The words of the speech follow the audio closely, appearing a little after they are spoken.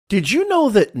Did you know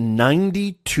that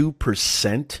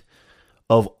 92%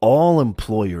 of all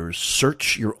employers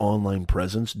search your online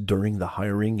presence during the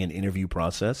hiring and interview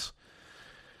process?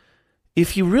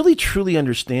 If you really truly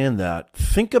understand that,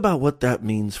 think about what that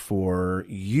means for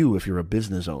you if you're a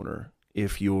business owner,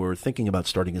 if you're thinking about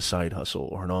starting a side hustle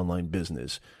or an online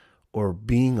business, or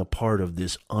being a part of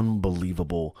this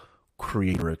unbelievable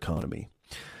creator economy.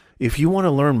 If you want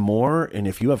to learn more, and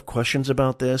if you have questions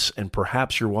about this, and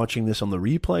perhaps you're watching this on the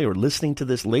replay or listening to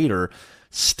this later,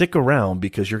 stick around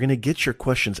because you're going to get your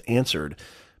questions answered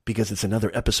because it's another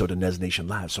episode of Nez Nation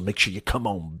Live. So make sure you come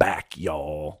on back,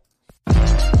 y'all.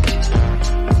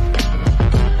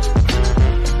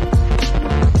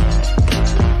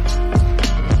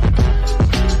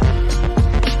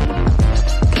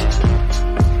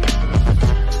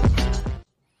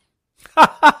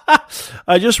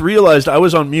 I just realized I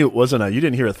was on mute, wasn't I? You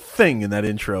didn't hear a thing in that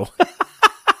intro.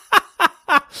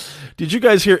 Did you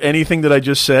guys hear anything that I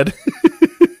just said?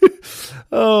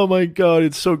 Oh my God,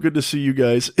 it's so good to see you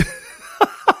guys.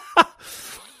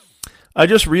 I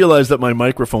just realized that my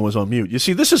microphone was on mute. You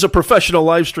see, this is a professional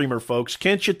live streamer, folks.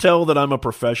 Can't you tell that I'm a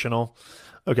professional?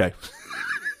 Okay.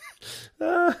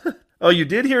 Oh, you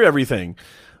did hear everything.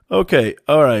 Okay,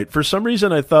 all right. For some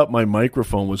reason, I thought my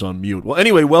microphone was on mute. Well,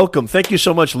 anyway, welcome. Thank you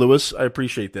so much, Lewis. I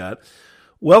appreciate that.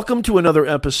 Welcome to another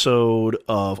episode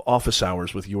of Office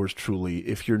Hours with yours truly.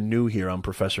 If you're new here, I'm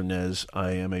Professor Nez.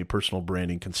 I am a personal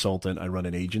branding consultant. I run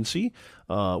an agency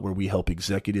where we help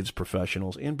executives,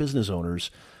 professionals, and business owners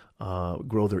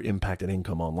grow their impact and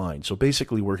income online. So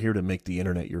basically, we're here to make the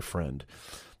internet your friend.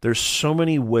 There's so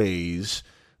many ways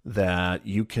that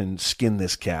you can skin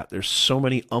this cat. There's so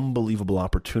many unbelievable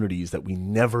opportunities that we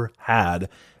never had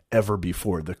ever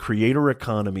before. The creator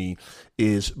economy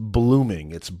is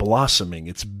blooming. It's blossoming.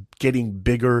 It's getting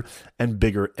bigger and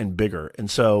bigger and bigger. And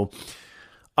so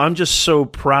I'm just so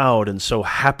proud and so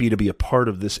happy to be a part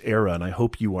of this era, and I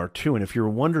hope you are too. And if you're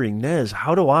wondering, Nez,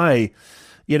 how do I,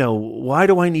 why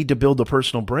do I need to build a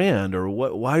personal brand, or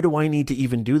why do I need to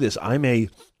even do this? I'm a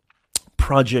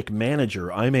project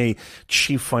manager. I'm a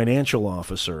chief financial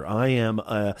officer. I am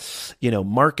a,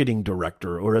 marketing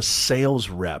director or a sales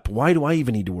rep. Why do I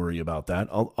even need to worry about that?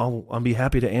 I'll be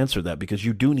happy to answer that because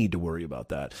you do need to worry about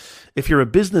that. If you're a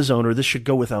business owner, this should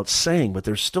go without saying, but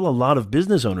there's still a lot of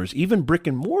business owners, even brick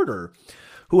and mortar,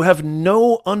 who have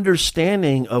no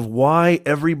understanding of why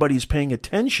everybody's paying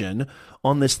attention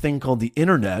on this thing called the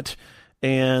internet.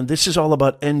 And this is all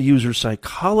about end user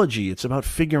psychology. It's about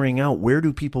figuring out, where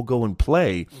do people go and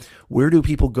play? Where do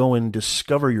people go and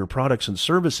discover your products and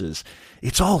services?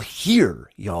 It's all here,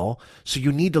 y'all. So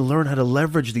you need to learn how to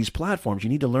leverage these platforms.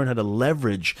 You need to learn how to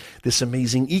leverage this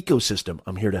amazing ecosystem.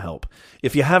 I'm here to help.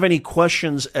 If you have any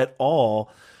questions at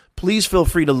all, please feel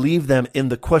free to leave them in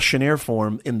the questionnaire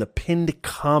form in the pinned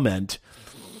comment.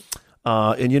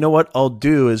 And you know what I'll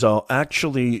do is I'll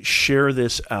actually share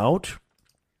this out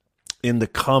in the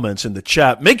comments, in the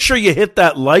chat. Make sure you hit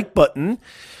that like button.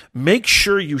 Make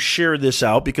sure you share this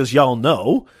out because y'all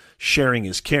know sharing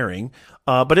is caring.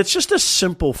 But it's just a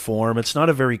simple form. It's not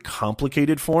a very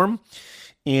complicated form.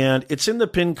 And it's in the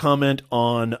pinned comment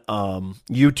on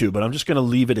YouTube. But I'm just going to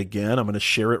leave it again. I'm going to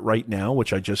share it right now,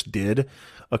 which I just did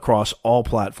across all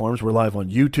platforms. We're live on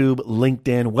YouTube,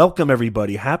 LinkedIn. Welcome,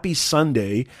 everybody. Happy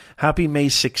Sunday. Happy May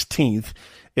 16th.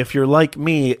 If you're like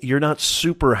me, you're not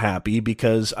super happy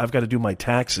because I've got to do my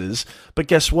taxes. But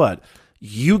guess what?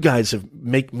 You guys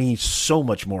make me so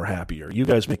much more happier. You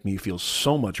guys make me feel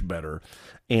so much better.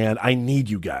 And I need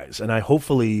you guys. And I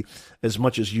hopefully as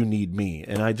much as you need me.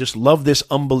 And I just love this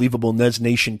unbelievable Nez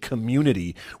Nation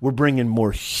community. We're bringing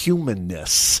more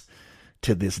humanness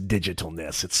to this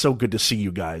digitalness. It's so good to see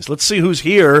you guys. Let's see who's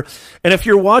here. And if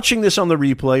you're watching this on the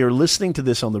replay or listening to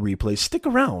this on the replay, stick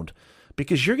around,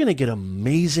 because you're going to get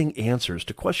amazing answers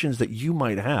to questions that you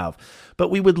might have. But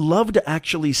we would love to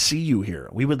actually see you here.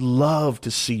 We would love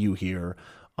to see you here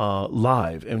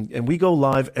live. And we go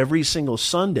live every single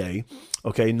Sunday,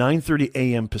 9:30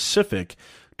 a.m. Pacific,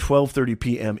 12:30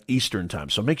 p.m. Eastern Time.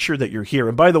 So make sure that you're here.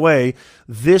 And by the way,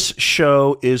 this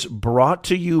show is brought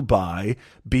to you by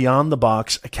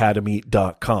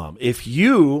BeyondTheBoxAcademy.com. If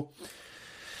you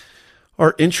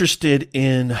are interested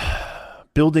in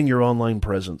building your online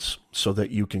presence so that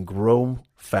you can grow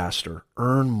faster,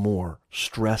 earn more,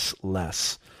 stress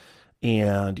less,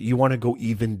 and you want to go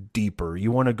even deeper, you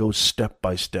want to go step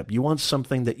by step, you want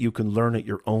something that you can learn at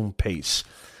your own pace,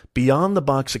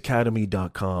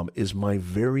 BeyondTheBoxAcademy.com is my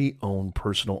very own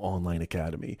personal online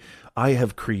academy. I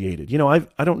have created,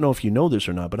 I don't know if you know this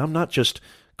or not, but I'm not just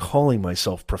calling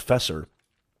myself professor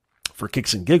for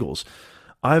kicks and giggles.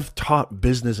 I've taught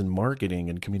business and marketing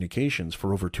and communications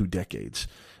for over 2 decades.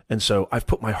 And so I've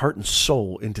put my heart and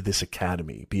soul into this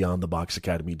academy,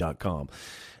 beyondtheboxacademy.com.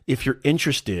 If you're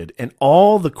interested, and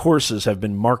all the courses have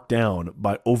been marked down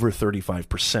by over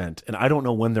 35%, and I don't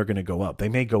know when they're going to go up. They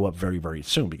may go up very, very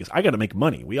soon because I got to make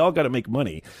money. We all got to make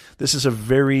money. This is a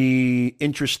very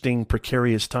interesting,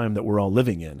 precarious time that we're all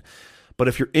living in. But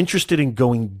if you're interested in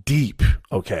going deep,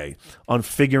 okay, on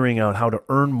figuring out how to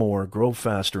earn more, grow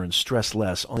faster, and stress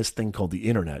less on this thing called the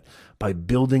internet by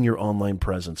building your online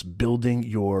presence, building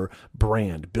your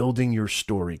brand, building your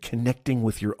story, connecting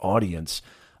with your audience,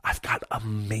 I've got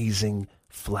amazing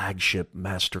flagship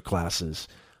masterclasses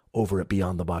over at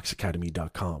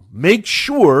beyondtheboxacademy.com. Make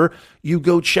sure you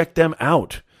go check them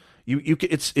out.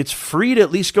 It's free to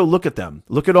at least go look at them.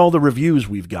 Look at all the reviews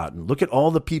we've gotten. Look at all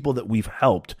the people that we've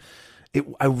helped.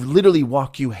 I literally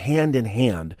walk you hand in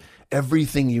hand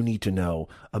everything you need to know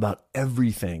about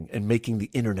everything and making the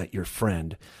internet your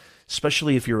friend.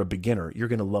 Especially if you're a beginner, you're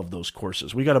going to love those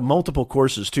courses. We got multiple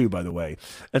courses too, by the way.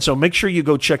 And so make sure you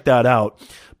go check that out.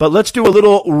 But let's do a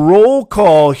little roll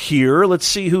call here. Let's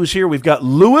see who's here. We've got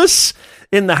Lewis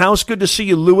in the house. Good to see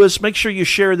you, Lewis. Make sure you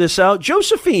share this out.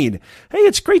 Josephine. Hey,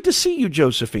 it's great to see you,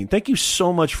 Josephine. Thank you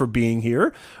so much for being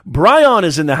here. Brian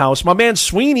is in the house. My man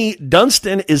Sweeney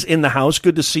Dunstan is in the house.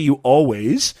 Good to see you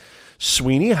always.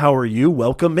 Sweeney, how are you?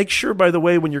 Welcome. Make sure, by the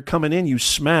way, when you're coming in, you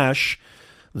smash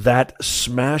that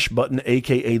smash button,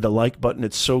 aka the like button.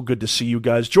 It's so good to see you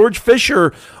guys. George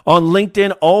Fisher on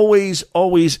LinkedIn. Always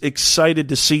excited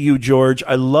to see you, George.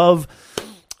 I love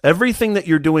everything that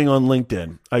you're doing on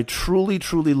LinkedIn. I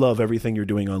truly love everything you're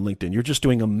doing on LinkedIn. You're just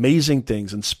doing amazing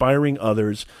things, inspiring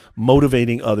others,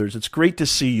 motivating others. It's great to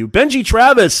see you. Benji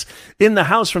Travis in the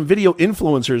house from Video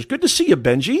Influencers. Good to see you,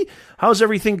 Benji. How's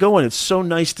everything going? It's so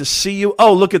nice to see you.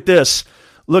 Oh, look at this.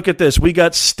 Look at this. We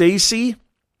got Stacy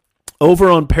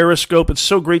over on Periscope. It's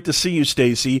so great to see you,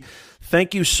 Stacy.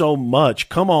 Thank you so much.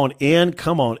 Come on in.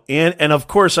 And of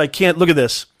course, I can't, look at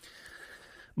this.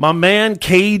 My man,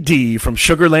 KD from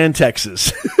Sugar Land,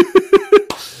 Texas.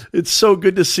 It's so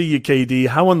good to see you, KD.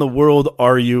 How in the world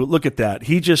are you? Look at that.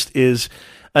 He just is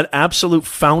an absolute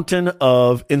fountain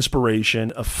of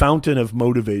inspiration, a fountain of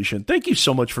motivation. Thank you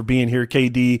so much for being here,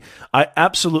 KD. I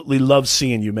absolutely love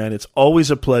seeing you, man. It's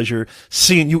always a pleasure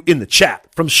seeing you in the chat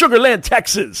from Sugar Land,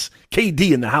 Texas.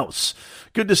 KD in the house.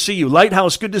 Good to see you.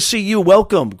 Lighthouse, good to see you.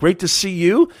 Welcome. Great to see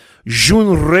you.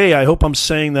 Junrei, I hope I'm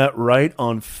saying that right,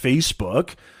 on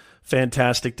Facebook.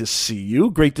 Fantastic to see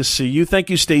you. Great to see you. Thank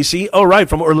you, Stacy. All right,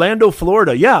 from Orlando,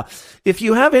 Florida. Yeah, if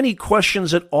you have any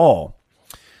questions at all,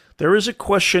 there is a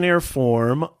questionnaire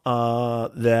form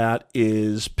that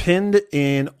is pinned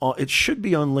in. It should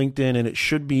be on LinkedIn, and it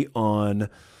should be on,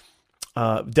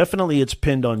 definitely it's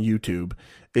pinned on YouTube.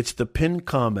 It's the pinned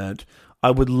comment. I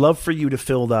would love for you to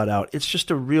fill that out. It's just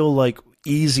a real,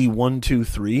 easy 1, 2,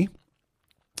 3.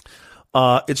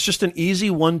 It's just an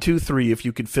easy 1, 2, 3. If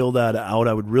you could fill that out,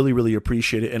 I would really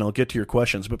appreciate it, and I'll get to your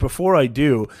questions. But before I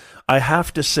do, I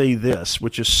have to say this,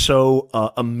 which is so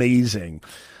amazing.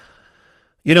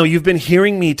 You know, you've been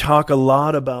hearing me talk a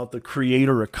lot about the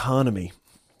creator economy.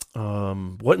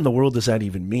 What in the world does that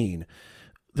even mean?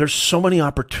 There's so many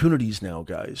opportunities now,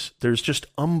 guys. There's just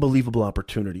unbelievable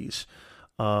opportunities.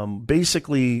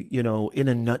 Basically, you know, in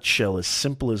a nutshell, as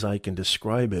simple as I can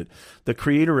describe it, the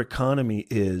creator economy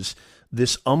is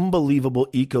this unbelievable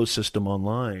ecosystem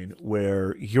online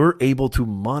where you're able to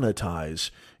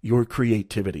monetize your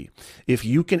creativity. If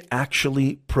you can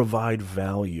actually provide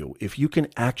value, if you can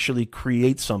actually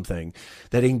create something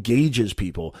that engages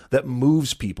people, that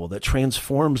moves people, that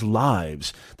transforms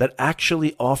lives, that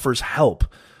actually offers help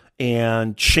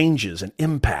and changes and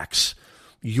impacts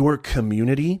your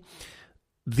community,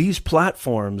 these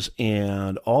platforms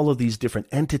and all of these different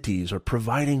entities are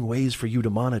providing ways for you to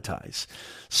monetize.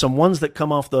 Some ones that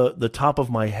come off the top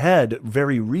of my head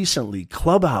very recently,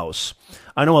 Clubhouse.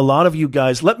 I know a lot of you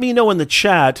guys, let me know in the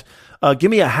chat,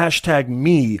 give me a hashtag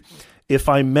me if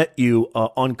I met you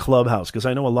on Clubhouse, because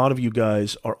I know a lot of you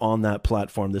guys are on that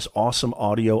platform, this awesome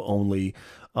audio only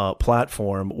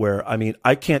platform where, I mean,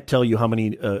 I can't tell you how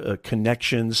many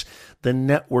connections, the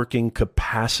networking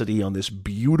capacity on this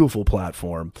beautiful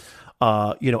platform.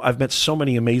 I've met so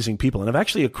many amazing people, and I've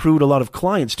actually accrued a lot of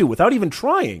clients too without even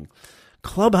trying.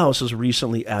 Clubhouse has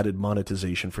recently added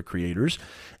monetization for creators.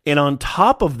 And on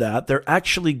top of that, they're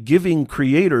actually giving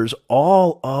creators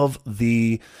all of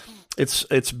the,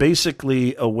 it's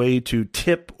basically a way to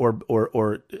tip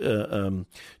or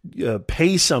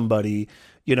pay somebody,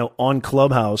 on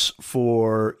Clubhouse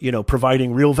for,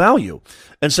 providing real value.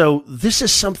 And so this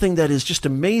is something that is just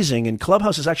amazing. And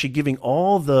Clubhouse is actually giving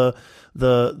all the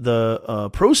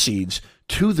proceeds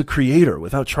to the creator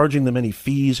without charging them any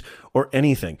fees or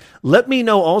anything. Let me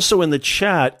know also in the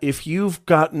chat if you've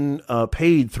gotten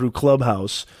paid through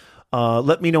Clubhouse.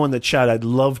 Let me know in the chat. I'd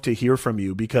love to hear from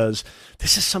you, because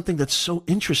this is something that's so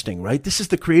interesting, right? This is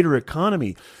the creator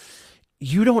economy.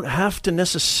 You don't have to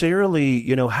necessarily,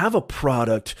 have a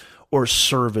product or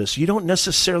service. You don't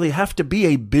necessarily have to be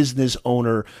a business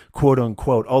owner, quote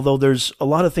unquote, although there's a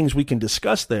lot of things we can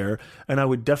discuss there. And I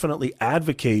would definitely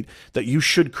advocate that you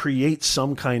should create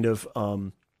some kind of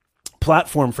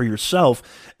platform for yourself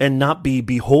and not be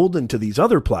beholden to these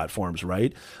other platforms,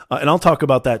 right? And I'll talk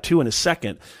about that too in a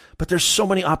second. But there's so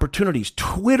many opportunities.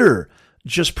 Twitter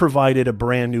just provided a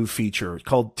brand new feature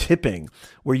called tipping,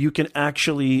 where you can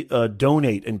actually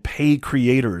donate and pay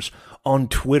creators on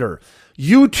Twitter.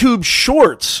 YouTube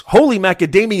Shorts, holy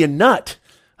macadamia nut.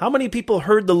 How many people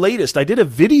heard the latest? I did a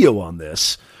video on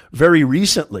this very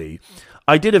recently.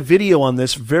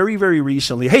 Very, very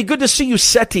recently. Hey, good to see you,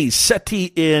 Seti. Seti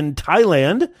in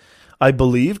Thailand, I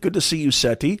believe. Good to see you,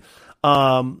 Seti.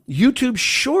 YouTube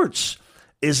Shorts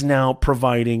is now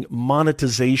providing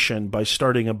monetization by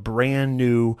starting a brand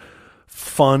new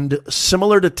fund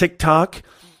similar to TikTok,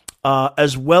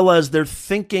 as well as they're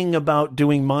thinking about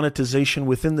doing monetization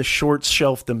within the Shorts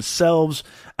shelf themselves,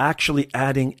 actually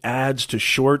adding ads to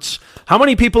Shorts. How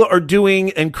many people are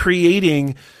doing and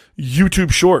creating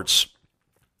YouTube Shorts?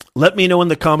 Let me know in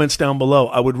the comments down below.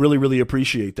 I would really, really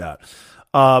appreciate that.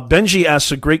 Benji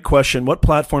asks a great question. What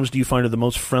platforms do you find are the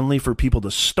most friendly for people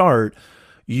to start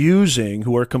using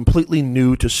who are completely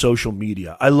new to social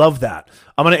media? I love that.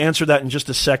 I'm going to answer that in just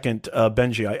a second,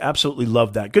 Benji. I absolutely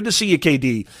love that. Good to see you,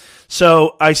 KD.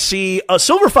 So I see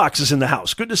Silver Fox is in the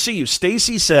house. Good to see you.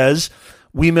 Stacy says,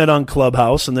 we met on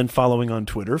Clubhouse and then following on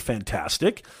Twitter.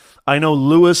 Fantastic. I know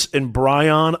Lewis and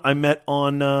Brian I met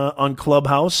on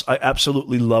Clubhouse. I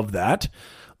absolutely love that.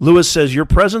 Lewis says, your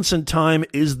presence and time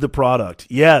is the product.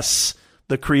 Yes,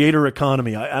 the creator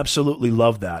economy. I absolutely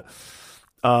love that.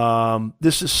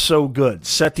 This is so good.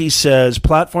 Seti says,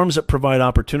 platforms that provide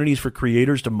opportunities for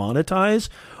creators to monetize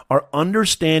are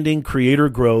understanding creator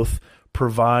growth,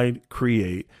 provide,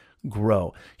 create,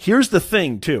 grow. Here's the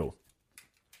thing, too.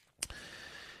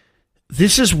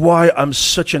 This is why I'm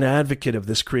such an advocate of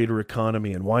this creator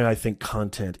economy and why I think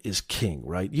content is king,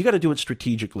 right? You got to do it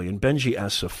strategically. And Benji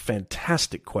asks a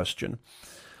fantastic question.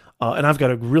 And I've got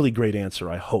a really great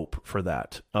answer, I hope, for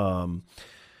that.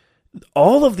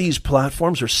 All of these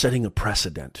platforms are setting a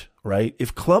precedent, right?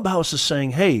 If Clubhouse is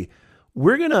saying, hey,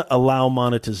 we're going to allow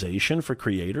monetization for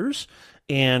creators,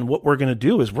 and what we're going to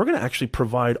do is we're going to actually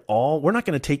provide we're not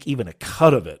going to take even a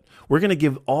cut of it. We're going to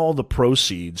give all the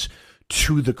proceeds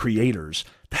to the creators.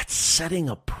 That's setting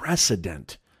a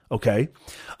precedent, okay?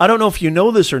 I don't know if you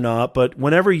know this or not, but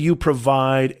whenever you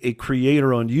provide a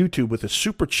creator on YouTube with a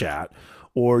super chat,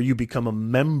 or you become a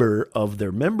member of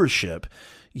their membership,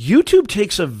 YouTube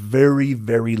takes a very,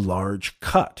 very large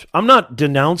cut. I'm not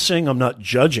denouncing, I'm not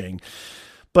judging,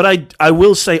 but I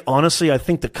will say, honestly, I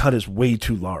think the cut is way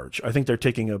too large. I think they're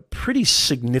taking a pretty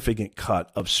significant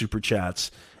cut of super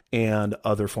chats and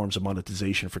other forms of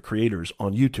monetization for creators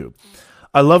on YouTube.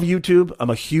 I love YouTube. I'm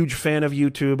a huge fan of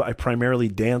YouTube. I primarily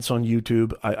dance on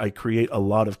YouTube. I create a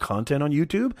lot of content on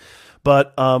YouTube.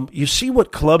 But you see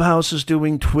what Clubhouse is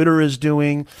doing, Twitter is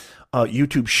doing,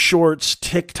 YouTube Shorts,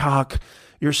 TikTok.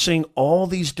 You're seeing all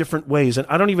these different ways. And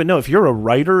I don't even know if you're a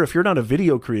writer, if you're not a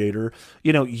video creator,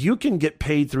 you can get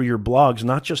paid through your blogs,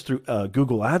 not just through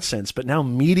Google AdSense, but now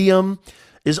Medium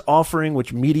is offering,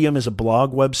 which Medium is a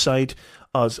blog website.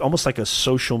 It's almost like a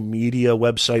social media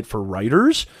website for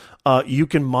writers. You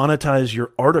can monetize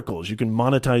your articles. You can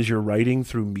monetize your writing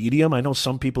through Medium. I know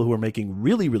some people who are making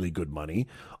really, really good money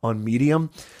on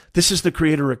Medium. This is the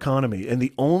creator economy. And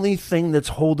the only thing that's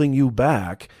holding you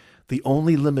back, the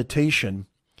only limitation,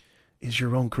 is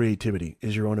your own creativity,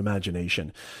 is your own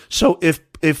imagination. So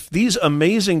if these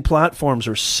amazing platforms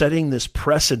are setting this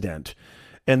precedent,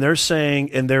 and they're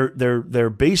saying, and they're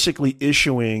basically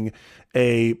issuing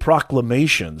a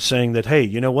proclamation saying that, hey,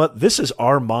 you know what? This is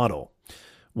our model.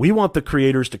 We want the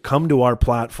creators to come to our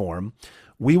platform.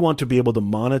 We want to be able to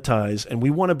monetize, and we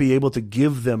want to be able to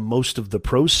give them most of the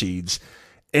proceeds.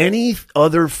 Any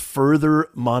other further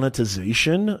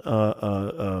monetization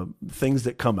things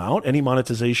that come out, any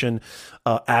monetization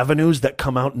avenues that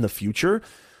come out in the future,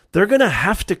 they're going to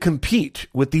have to compete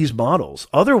with these models.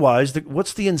 Otherwise,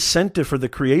 what's the incentive for the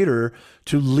creator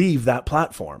to leave that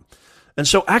platform? And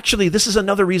so actually, this is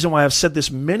another reason why I've said this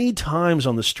many times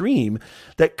on the stream,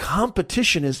 that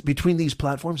competition is between these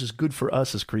platforms is good for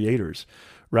us as creators,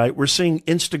 right? We're seeing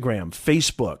Instagram,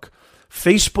 Facebook.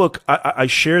 I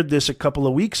shared this a couple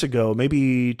of weeks ago,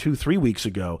 maybe 2-3 weeks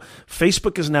ago.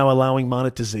 Facebook is now allowing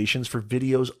monetizations for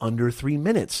videos under 3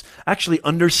 minutes, actually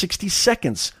under 60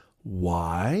 seconds.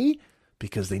 Why?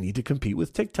 Because they need to compete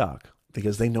with TikTok,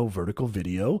 because they know vertical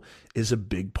video is a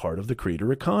big part of the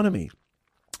creator economy.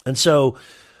 And so,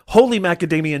 holy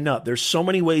macadamia nut, there's so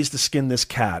many ways to skin this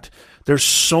cat. There's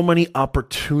so many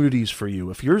opportunities for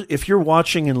you. If you're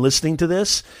watching and listening to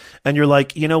this and you're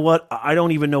like, you know what, I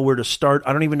don't even know where to start.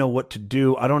 I don't even know what to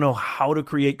do. I don't know how to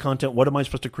create content. What am I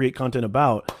supposed to create content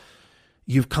about?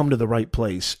 You've come to the right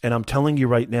place. And I'm telling you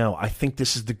right now, I think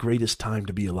this is the greatest time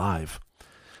to be alive.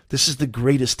 This is the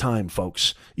greatest time,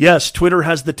 folks. Yes, Twitter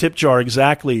has the tip jar,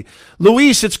 exactly.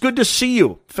 Luis, it's good to see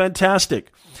you.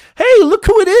 Fantastic. Hey, look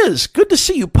who it is. Good to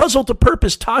see you. Puzzle to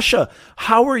Purpose. Tasha,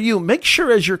 how are you? Make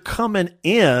sure as you're coming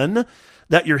in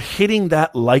that you're hitting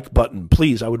that like button.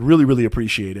 Please, I would really, really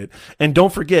appreciate it. And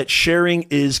don't forget, sharing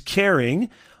is caring.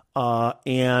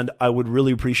 And I would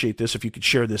really appreciate this if you could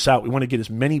share this out. We want to get as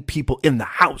many people in the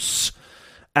house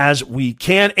as we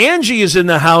can. Angie is in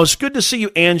the house. Good to see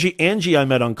you, Angie. Angie I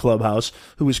met on Clubhouse,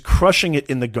 who is crushing it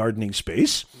in the gardening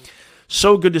space.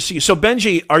 So good to see you. So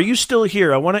Benji, are you still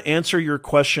here? I want to answer your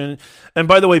question. And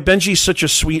by the way, Benji's such a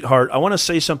sweetheart. I want to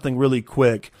say something really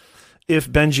quick. If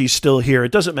Benji's still here,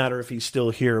 it doesn't matter if he's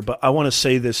still here, but I want to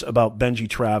say this about Benji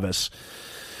Travis.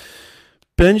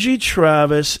 Benji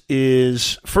Travis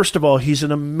is, first of all, he's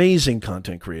an amazing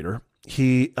content creator.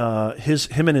 Him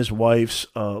and his wife's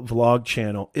vlog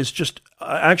channel is just,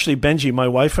 actually, Benji, my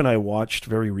wife and I watched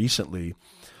very recently.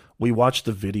 We watched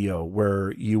the video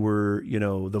where you were,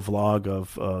 the vlog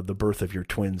of the birth of your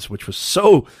twins, which was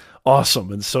so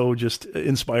awesome and so just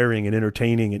inspiring and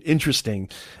entertaining and interesting.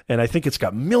 And I think it's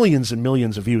got millions and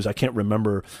millions of views. I can't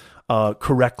remember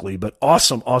correctly, but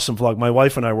awesome, awesome vlog. My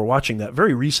wife and I were watching that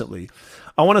very recently.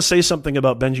 I want to say something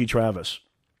about Benji Travis.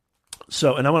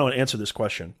 And I want to answer this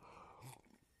question.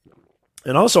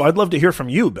 And also, I'd love to hear from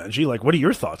you, Benji. Like, what are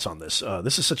your thoughts on this?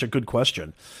 This is such a good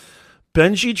question.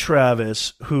 Benji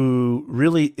Travis, who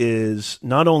really is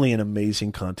not only an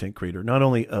amazing content creator, not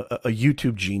only a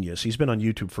YouTube genius, he's been on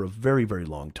YouTube for a very, very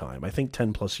long time, I think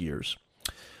 10 plus years.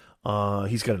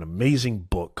 He's got an amazing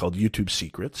book called YouTube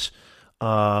Secrets.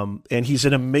 And he's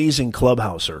an amazing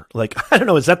clubhouser. Like, I don't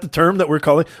know, is that the term that we're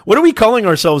calling? What are we calling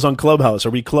ourselves on Clubhouse?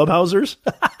 Are we clubhousers?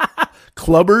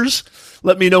 Clubbers?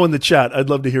 Let me know in the chat. I'd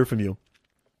love to hear from you.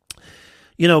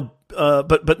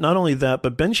 But not only that,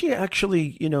 but Benji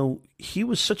actually, he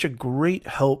was such a great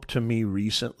help to me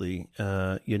recently,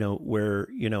 where,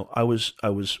 I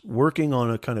was working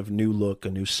on a kind of new look,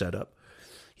 a new setup.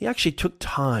 He actually took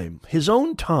time, his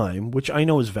own time, which I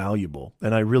know is valuable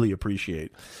and I really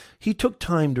appreciate. He took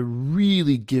time to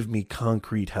really give me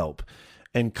concrete help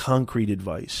and concrete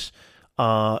advice.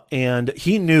 And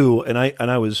he knew, and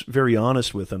I was very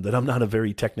honest with him, that I'm not a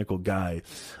very technical guy.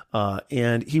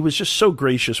 And he was just so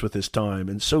gracious with his time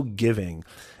and so giving.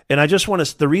 And I just want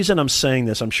to, the reason I'm saying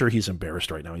this, I'm sure he's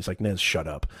embarrassed right now. He's like, Nez, shut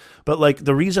up. But like,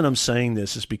 the reason I'm saying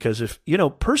this is because if,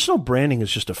 personal branding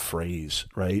is just a phrase,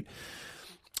 right?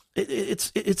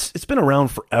 It's been around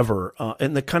forever.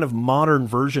 And the kind of modern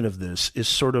version of this is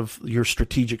sort of your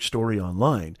strategic story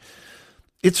online.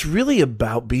 It's really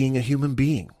about being a human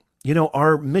being.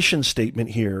 Our mission statement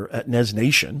here at Nez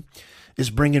Nation is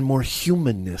bringing more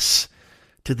humanness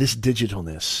to this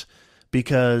digitalness,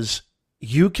 because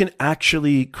you can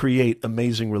actually create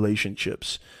amazing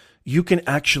relationships. You can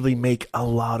actually make a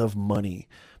lot of money,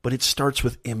 but it starts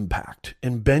with impact.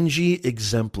 And Benji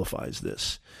exemplifies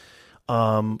this.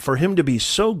 For him to be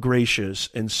so gracious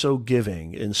and so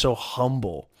giving and so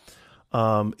humble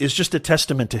is just a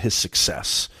testament to his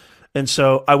success. And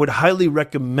so I would highly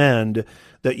recommend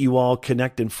that you all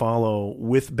connect and follow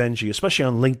with Benji, especially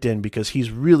on LinkedIn, because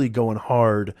he's really going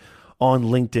hard on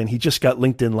LinkedIn. He just got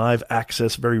LinkedIn Live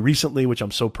access very recently, which I'm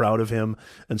so proud of him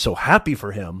and so happy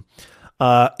for him.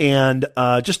 And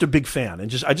just a big fan.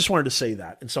 And I just wanted to say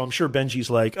that. And so I'm sure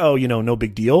Benji's like, oh, no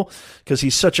big deal, because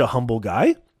he's such a humble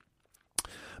guy.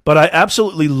 But I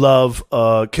absolutely love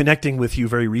connecting with you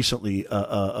very recently,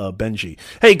 Benji.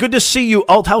 Hey, good to see you,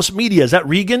 Alt House Media. Is that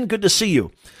Regan? Good to see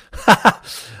you.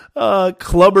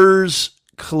 Clubbers,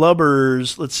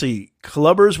 let's see.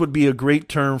 Clubbers would be a great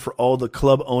term for all the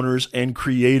club owners and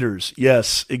creators.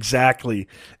 Yes, exactly.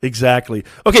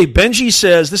 Okay, Benji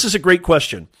says, this is a great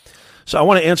question. So I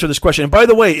want to answer this question. And by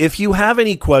the way, if you have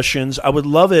any questions, I would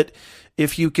love it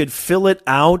if you could fill it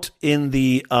out in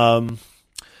the...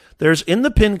 there's in the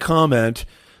pinned comment,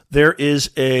 there is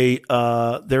a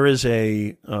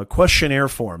questionnaire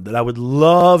form that I would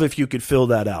love if you could fill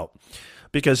that out,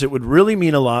 because it would really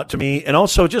mean a lot to me, and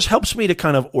also just helps me to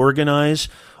kind of organize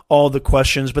all the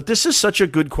questions. But this is such a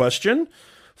good question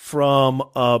from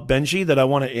Benji that I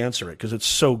want to answer it because it's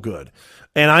so good.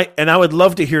 And I would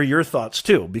love to hear your thoughts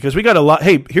too, because we got a lot.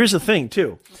 Hey, here's the thing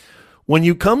too. When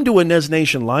you come to a Nez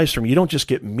Nation live stream, you don't just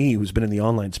get me, who's been in the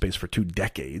online space for 2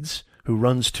 decades, who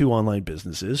runs 2 online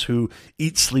businesses, who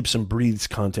eats, sleeps, and breathes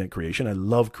content creation. I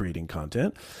love creating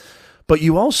content. But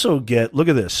you also get, look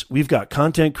at this, we've got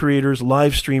content creators,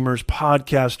 live streamers,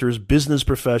 podcasters, business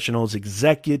professionals,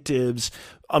 executives,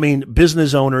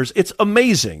 business owners. It's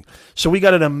amazing. So we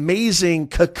got an amazing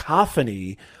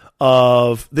cacophony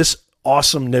of this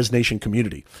awesome Nez Nation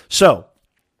community. So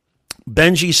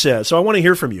Benji says, so I want to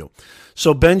hear from you.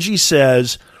 So Benji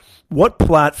says, what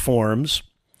platforms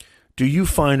do you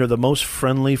find are the most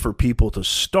friendly for people to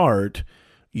start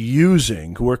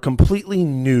using who are completely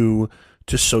new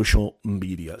to social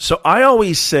media? So I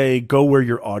always say, go where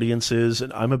your audience is.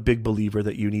 And I'm a big believer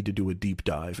that you need to do a deep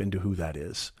dive into who that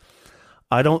is.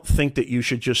 I don't think that you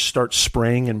should just start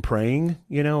spraying and praying,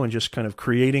 and just kind of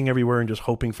creating everywhere and just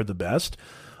hoping for the best.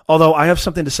 Although I have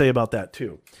something to say about that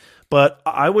too. But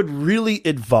I would really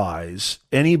advise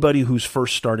anybody who's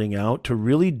first starting out to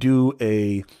really do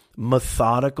a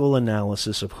methodical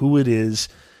analysis of who it is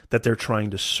that they're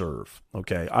trying to serve.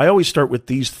 Okay. I always start with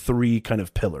these 3 kind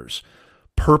of pillars: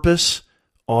 purpose,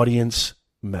 audience,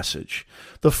 message.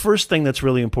 The first thing that's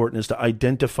really important is to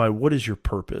identify what is your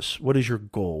purpose? What is your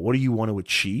goal? What do you want to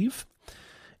achieve?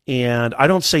 And I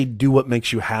don't say do what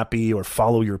makes you happy or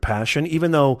follow your passion,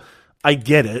 even though I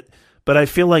get it, but I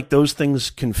feel like those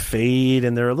things can fade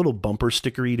and they're a little bumper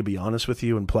stickery, to be honest with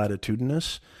you, and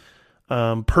platitudinous.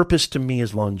 Purpose to me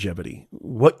is longevity.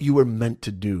 What you were meant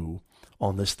to do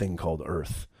on this thing called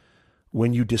Earth.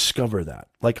 When you discover that,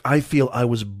 like I feel I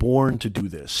was born to do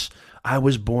this. I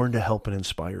was born to help and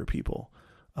inspire people.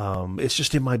 It's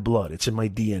just in my blood. It's in my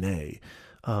DNA.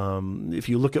 If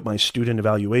you look at my student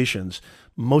evaluations,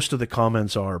 most of the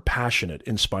comments are passionate,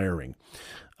 inspiring.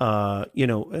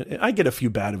 I get a few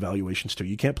bad evaluations too.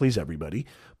 You can't please everybody,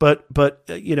 but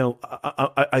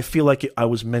I feel like I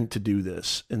was meant to do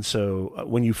this. And so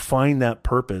when you find that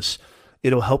purpose,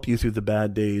 it'll help you through the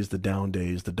bad days, the down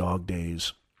days, the dog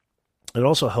days. It'll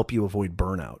also help you avoid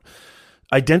burnout.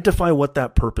 Identify what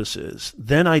that purpose is,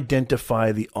 then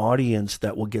identify the audience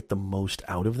that will get the most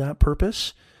out of that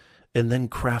purpose, and then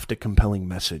craft a compelling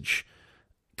message.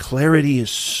 Clarity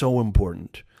is so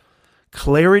important.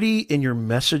 Clarity in your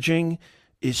messaging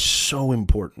is so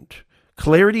important.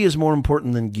 Clarity is more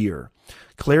important than gear.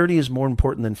 Clarity is more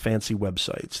important than fancy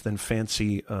websites, than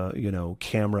fancy,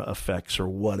 camera effects or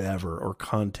whatever, or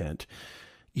content.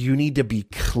 You need to be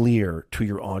clear to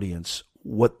your audience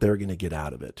what they're going to get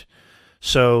out of it.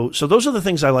 So those are the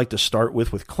things I like to start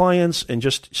with clients, and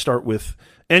just start with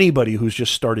anybody who's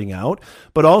just starting out.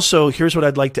 But also, here's what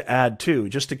I'd like to add too,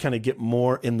 just to kind of get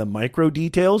more in the micro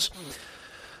details.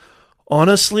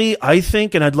 Honestly, I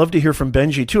think, and I'd love to hear from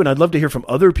Benji too, and I'd love to hear from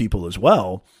other people as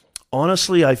well.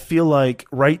 Honestly, I feel like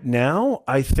right now,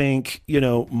 I think,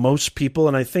 most people,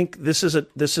 and I think this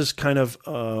is kind of,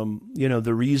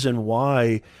 the reason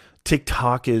why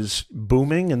TikTok is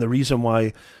booming, and the reason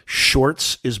why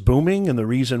Shorts is booming, and the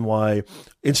reason why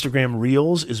Instagram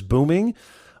Reels is booming.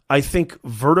 I think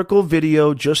vertical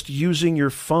video, just using your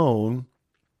phone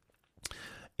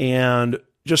and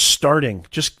just starting,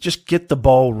 just get the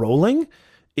ball rolling,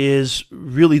 is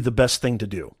really the best thing to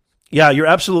do. Yeah, you're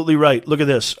absolutely right. Look at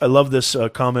this. I love this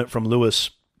comment from Lewis.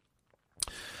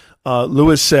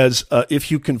 Lewis says,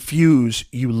 if you confuse,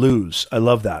 you lose. I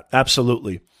love that.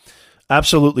 Absolutely.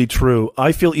 Absolutely true.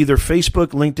 I feel either Facebook,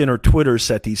 LinkedIn, or Twitter,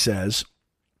 Seti says,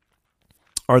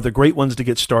 are the great ones to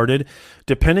get started,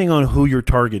 depending on who your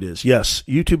target is. Yes,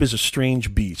 YouTube is a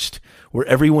strange beast where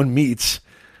everyone meets,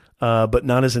 but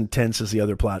not as intense as the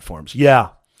other platforms. Yeah,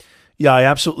 I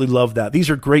absolutely love that. These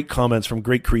are great comments from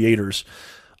great creators.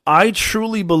 I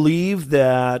truly believe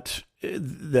that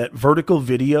vertical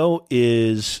video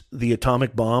is the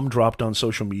atomic bomb dropped on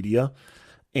social media.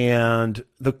 And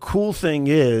the cool thing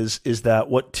is that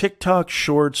what TikTok,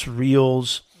 Shorts,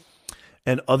 Reels,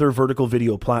 and other vertical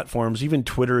video platforms, even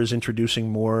Twitter is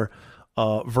introducing more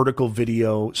vertical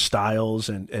video styles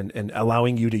and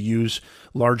allowing you to use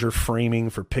larger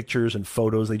framing for pictures and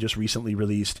photos they just recently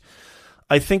released.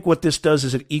 I think what this does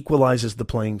is it equalizes the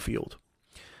playing field.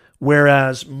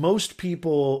 Whereas most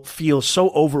people feel so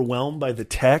overwhelmed by the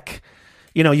tech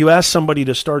You ask somebody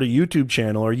to start a YouTube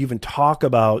channel or you even talk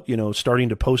about, starting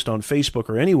to post on Facebook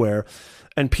or anywhere,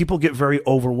 and people get very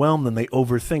overwhelmed and they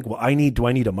overthink. Well, do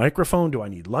I need a microphone? Do I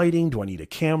need lighting? Do I need a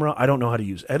camera? I don't know how to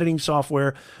use editing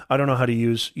software. I don't know how to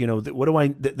use,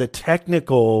 the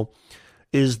technical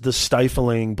is the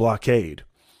stifling blockade.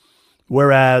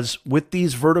 Whereas with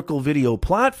these vertical video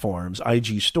platforms,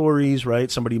 IG stories,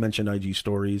 right? Somebody mentioned IG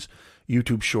stories,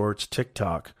 YouTube shorts,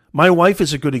 TikTok. My wife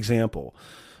is a good example.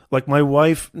 Like, my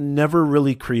wife never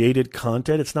really created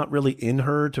content. It's not really in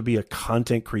her to be a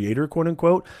content creator, quote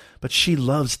unquote, but she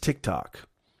loves TikTok.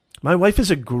 My wife is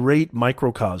a great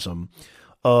microcosm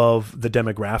of the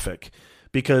demographic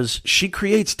because she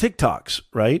creates TikToks,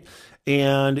 right?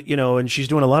 And, and she's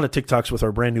doing a lot of TikToks with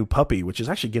our brand new puppy, which is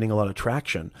actually getting a lot of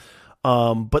traction.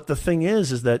 But the thing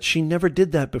is that she never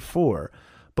did that before.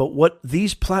 But what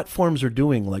these platforms are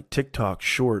doing, like TikTok,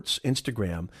 Shorts,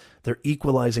 Instagram, they're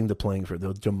equalizing the playing field.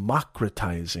 They're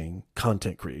democratizing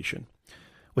content creation,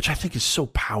 which I think is so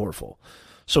powerful.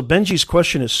 So Benji's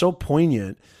question is so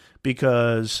poignant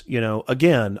because,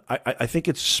 again, I think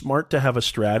it's smart to have a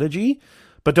strategy,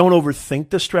 but don't overthink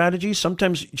the strategy.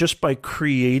 Sometimes just by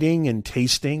creating and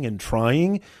tasting and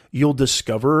trying, you'll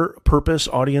discover purpose,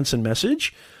 audience, and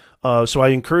message. So I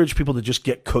encourage people to just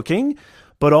get cooking.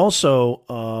 But also,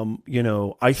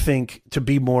 I think to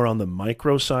be more on the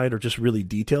micro side or just really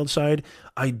detailed side,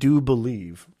 I do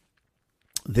believe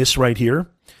this right here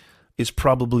is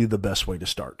probably the best way to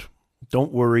start.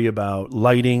 Don't worry about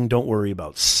lighting. Don't worry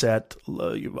about set,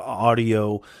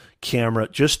 audio, camera.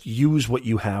 Just use what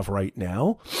you have right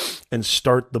now and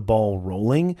start the ball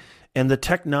rolling. And the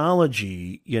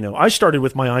technology, I started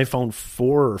with my iPhone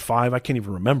 4 or 5. I can't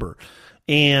even remember.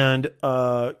 And,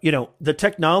 the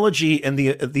technology and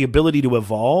the ability to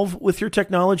evolve with your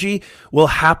technology will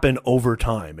happen over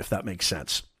time, if that makes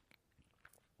sense.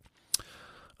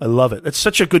 I love it. That's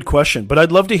such a good question, but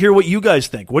I'd love to hear what you guys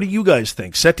think. What do you guys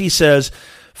think? Seti says,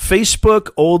 Facebook,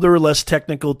 older, less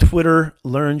technical, Twitter,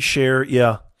 learn, share.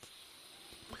 Yeah.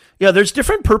 Yeah, there's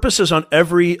different purposes on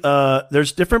every.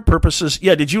 There's different purposes.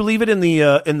 Yeah, did you leave it in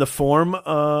the form,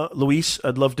 Luis?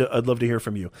 I'd love to hear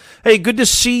from you. Hey, good to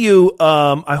see you.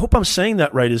 I hope I'm saying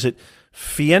that right. Is it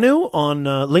Fienu on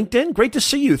LinkedIn? Great to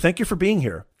see you. Thank you for being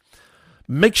here.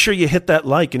 Make sure you hit that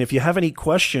like, and if you have any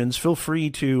questions, feel free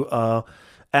to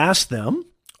ask them.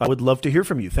 I would love to hear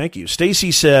from you. Thank you.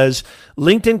 Stacy says,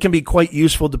 LinkedIn can be quite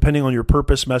useful depending on your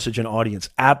purpose, message, and audience.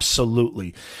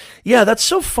 Absolutely. Yeah, that's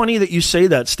so funny that you say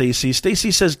that, Stacy. Stacy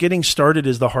says getting started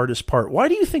is the hardest part. Why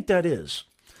do you think that is?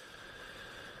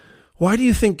 Why do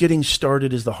you think getting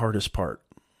started is the hardest part?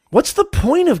 What's the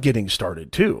point of getting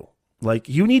started, too? Like,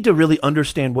 you need to really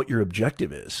understand what your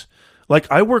objective is. Like,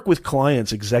 I work with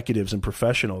clients, executives, and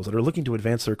professionals that are looking to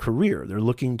advance their career. They're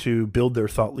looking to build their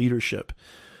thought leadership.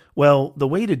 Well, the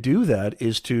way to do that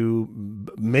is to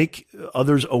make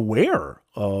others aware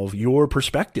of your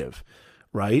perspective,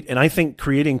 right? And I think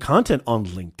creating content on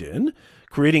LinkedIn,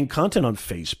 creating content on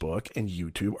Facebook and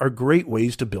YouTube are great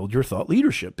ways to build your thought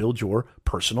leadership, build your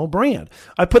personal brand.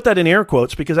 I put that in air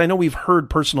quotes because I know we've heard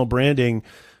personal branding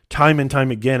time and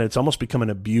time again. It's almost become an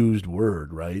abused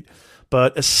word, right?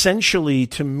 But essentially,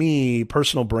 to me,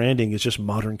 personal branding is just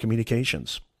modern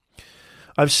communications.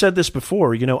 I've said this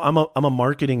before, I'm a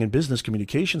marketing and business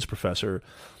communications professor,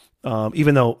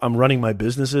 even though I'm running my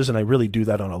businesses and I really do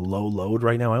that on a low load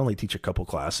right now. I only teach a couple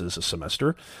classes a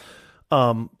semester.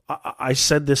 I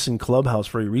said this in Clubhouse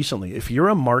very recently. If you're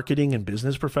a marketing and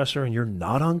business professor and you're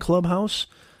not on Clubhouse,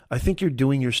 I think you're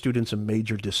doing your students a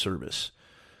major disservice.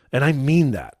 And I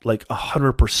mean that like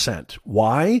 100%.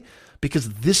 Why? Because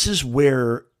this is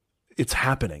where it's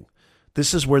happening.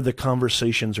 This is where the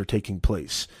conversations are taking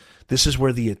place. This is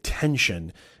where the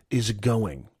attention is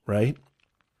going, right?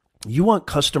 You want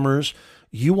customers,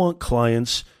 you want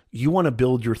clients, you want to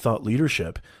build your thought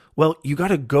leadership. Well, you got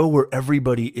to go where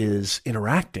everybody is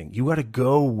interacting. You got to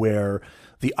go where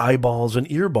the eyeballs and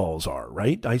earballs are,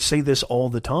 right? I say this all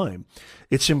the time.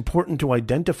 It's important to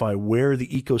identify where the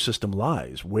ecosystem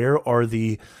lies. Where are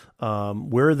the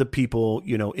people,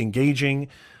 engaging,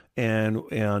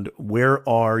 and where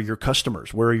are your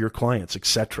customers? Where are your clients,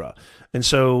 etc. And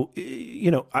so,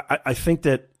 I think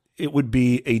that it would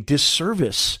be a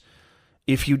disservice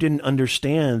if you didn't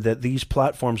understand that these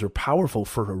platforms are powerful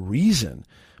for a reason,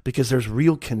 because there's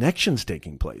real connections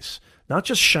taking place. Not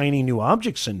just shiny new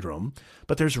object syndrome,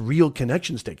 but there's real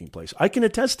connections taking place. I can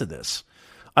attest to this.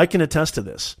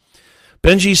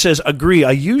 Benji says, agree.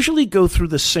 I usually go through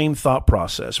the same thought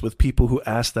process with people who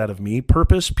ask that of me,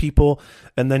 purpose, people,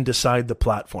 and then decide the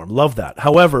platform. Love that.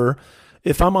 However,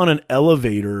 if I'm on an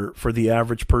elevator for the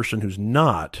average person who's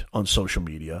not on social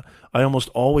media, I almost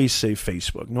always say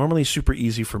Facebook. Normally super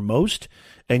easy for most,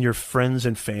 and your friends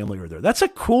and family are there. That's a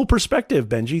cool perspective,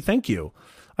 Benji. Thank you.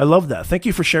 I love that. Thank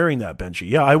you for sharing that, Benji.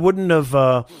 Yeah, I wouldn't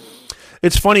have...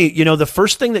 It's funny, the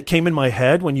first thing that came in my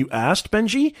head when you asked,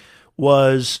 Benji,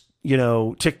 was,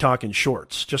 TikTok and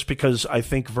Shorts, just because I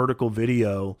think vertical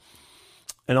video,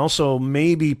 and also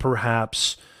maybe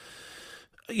perhaps...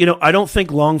 I don't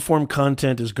think long form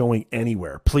content is going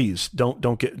anywhere. Please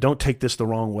don't take this the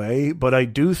wrong way. But I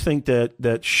do think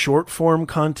that short form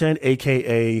content,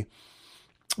 aka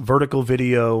vertical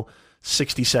video,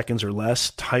 60 seconds or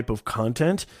less type of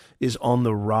content, is on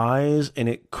the rise, and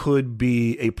it could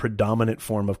be a predominant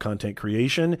form of content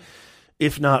creation,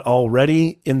 if not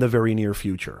already, in the very near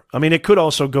future. I mean, it could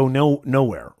also go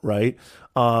nowhere, right?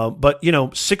 But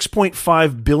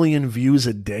 6.5 billion views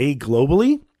a day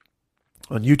globally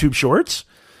on YouTube Shorts.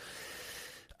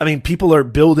 I mean, people are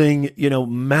building,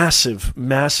 massive,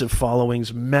 massive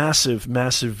followings, massive,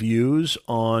 massive views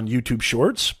on YouTube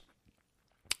Shorts,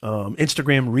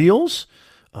 Instagram Reels,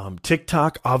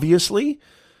 TikTok, obviously.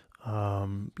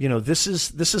 This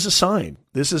is a sign.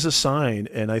 This is a sign,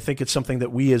 and I think it's something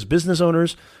that we as business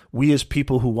owners, we as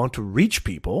people who want to reach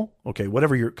people, okay,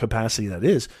 whatever your capacity that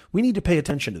is, we need to pay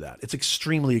attention to that. It's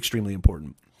extremely, extremely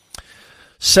important.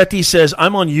 Seti says,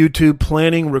 I'm on YouTube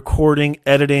planning, recording,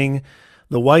 editing.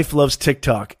 The wife loves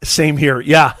TikTok. Same here.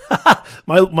 Yeah.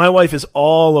 My wife is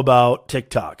all about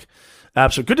TikTok.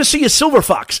 Absolutely. Good to see you, Silver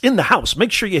Fox, in the house.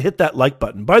 Make sure you hit that like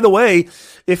button. By the way,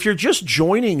 if you're just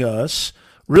joining us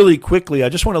really quickly, I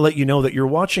just want to let you know that you're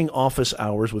watching Office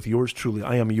Hours with yours truly.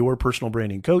 I am your personal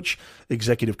branding coach,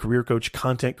 executive career coach,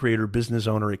 content creator, business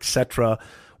owner, etc.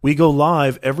 We go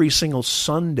live every single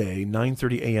Sunday,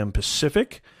 9:30 a.m.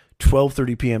 Pacific,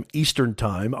 12:30 p.m. Eastern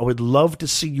Time. I would love to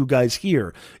see you guys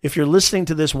here. If you're listening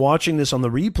to this, watching this on the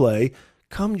replay,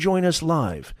 come join us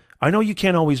live. I know you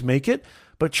can't always make it,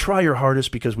 but try your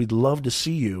hardest because we'd love to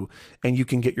see you and you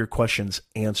can get your questions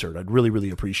answered. I'd really, really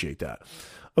appreciate that.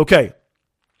 Okay.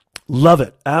 Love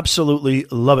it. Absolutely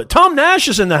love it. Tom Nash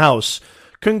is in the house.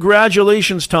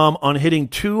 Congratulations, Tom, on hitting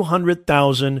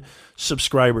 200,000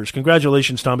 subscribers.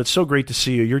 Congratulations, Tom. It's so great to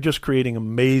see you. You're just creating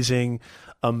amazing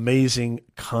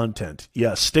content.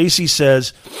 Yes. Stacy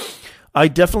says, I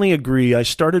definitely agree. I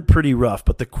started pretty rough,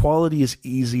 but the quality is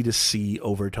easy to see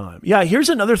over time. Yeah. Here's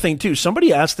another thing too.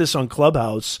 Somebody asked this on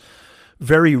Clubhouse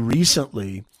very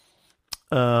recently,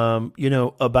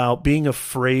 about being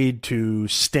afraid to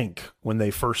stink when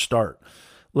they first start.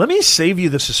 Let me save you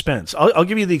the suspense. I'll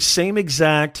give you the same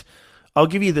exact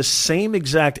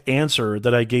answer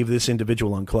that I gave this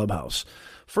individual on Clubhouse.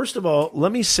 First of all,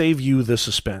 let me save you the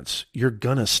suspense. You're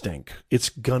gonna stink. It's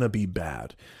gonna be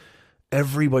bad.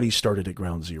 Everybody started at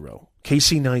ground zero.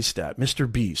 Casey Neistat,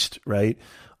 Mr. Beast, right?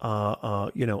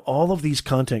 All of these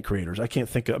content creators. I can't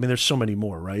think of, there's so many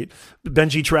more, right?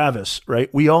 Benji Travis,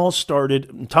 right? We all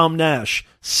started, Tom Nash,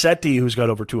 Seti, who's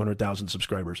got over 200,000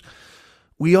 subscribers.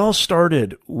 We all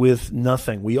started with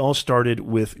nothing. We all started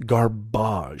with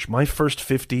garbage. My first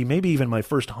 50, maybe even my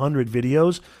first 100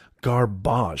 videos,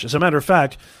 garbage. As a matter of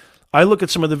fact, I look at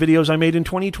some of the videos I made in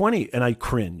 2020 and I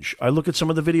cringe. I look at some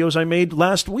of the videos I made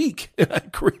last week and I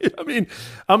cringe.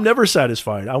 I'm never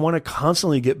satisfied. I want to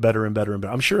constantly get better and better and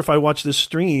better. I'm sure if I watch this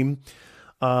stream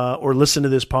or listen to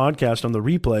this podcast on the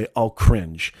replay, I'll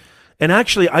cringe. And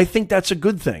actually, I think that's a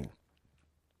good thing.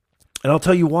 And I'll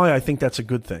tell you why I think that's a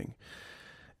good thing.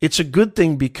 It's a good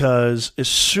thing because as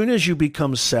soon as you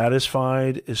become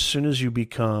satisfied, as soon as you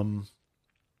become...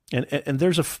 And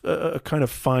there's a kind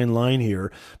of fine line here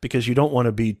because you don't want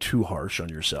to be too harsh on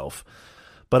yourself.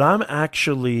 But I'm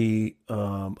actually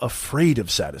afraid of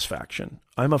satisfaction.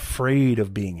 I'm afraid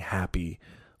of being happy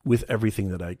with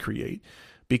everything that I create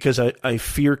because I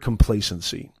fear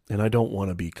complacency, and I don't want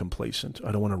to be complacent.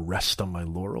 I don't want to rest on my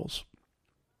laurels.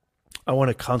 I want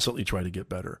to constantly try to get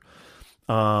better.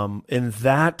 And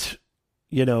that,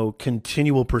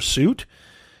 continual pursuit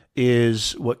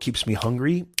is what keeps me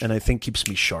hungry and I think keeps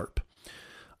me sharp.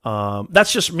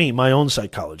 That's just me, my own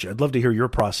psychology. I'd love to hear your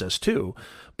process too.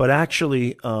 But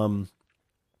actually,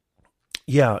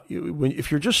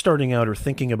 if you're just starting out or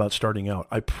thinking about starting out,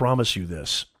 I promise you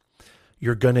this,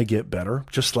 you're going to get better.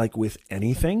 Just like with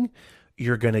anything,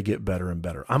 you're going to get better and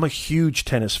better. I'm a huge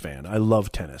tennis fan. I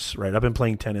love tennis, right? I've been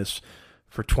playing tennis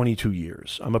for 22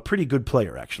 years. I'm a pretty good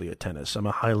player actually at tennis. I'm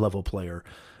a high level player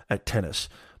at tennis.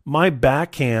 My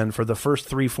backhand for the first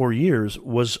 3-4 years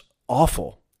was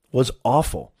awful.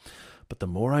 But the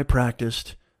more I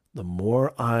practiced, the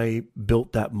more I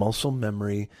built that muscle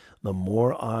memory, the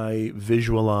more I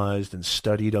visualized and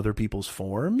studied other people's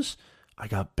forms, I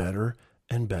got better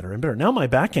and better and better. Now my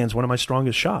backhand's one of my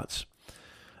strongest shots.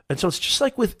 And so it's just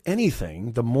like with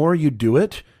anything, the more you do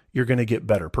it, you're going to get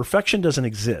better. Perfection doesn't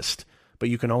exist, but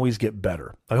you can always get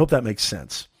better. I hope that makes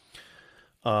sense.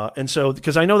 And so,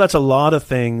 because I know that's a lot of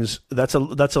things, that's a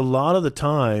lot of the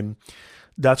time,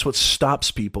 that's what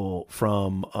stops people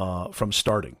from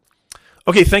starting.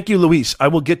 Okay, thank you, Luis. I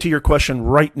will get to your question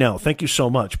right now. Thank you so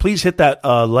much. Please hit that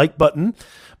like button.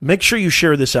 Make sure you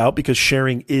share this out because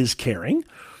sharing is caring.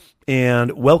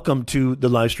 And welcome to the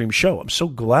live stream show. I'm so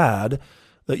glad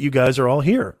that you guys are all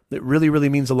here. It really, really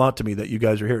means a lot to me that you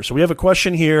guys are here. So we have a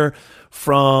question here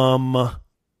from,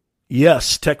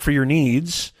 yes, Tech for Your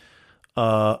Needs.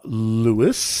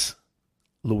 Luis.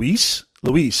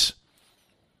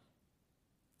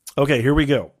 Okay, here we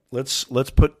go. Let's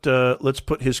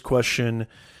put his question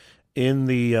in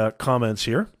the comments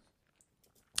here,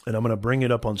 and I'm going to bring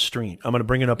it up on screen.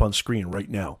 Right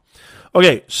now.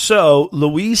 Okay, so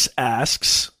Luis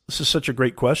asks, this is such a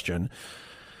great question.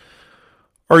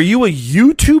 Are you a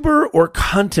YouTuber or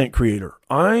content creator?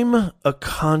 I'm a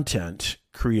content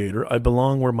creator. I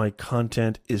belong where my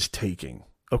content is taking.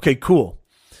 Okay, cool.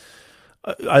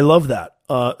 I love that.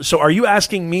 So are you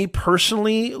asking me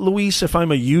personally, Luis, if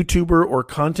I'm a YouTuber or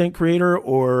content creator,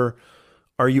 or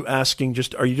are you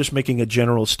just making a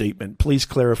general statement? Please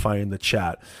clarify in the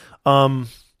chat.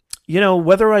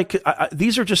 Whether I could,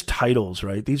 these are just titles,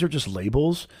 right? These are just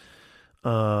labels.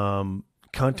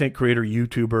 Content creator,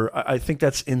 YouTuber, I think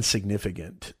that's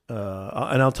insignificant.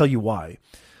 And I'll tell you why.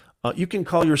 You can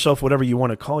call yourself whatever you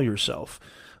want to call yourself.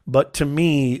 But to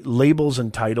me, labels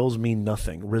and titles mean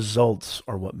nothing. Results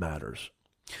are what matters.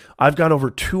 I've got over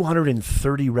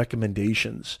 230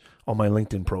 recommendations on my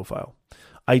LinkedIn profile.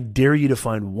 I dare you to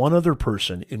find one other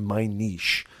person in my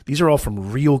niche. These are all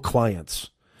from real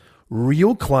clients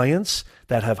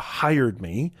that have hired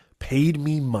me, paid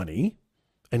me money,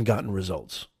 and gotten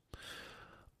results.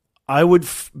 I would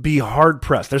be hard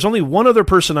pressed. There's only one other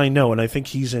person I know, and I think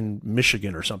he's in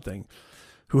Michigan or something,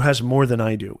 who has more than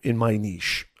I do in my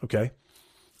niche, okay?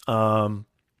 And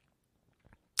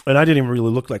I didn't even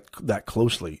really look like that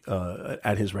closely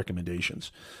at his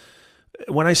recommendations.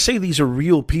 When I say these are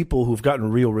real people who've gotten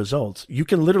real results, you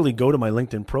can literally go to my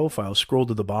LinkedIn profile, scroll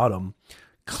to the bottom,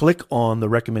 click on the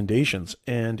recommendations,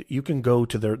 and you can go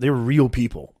to they're real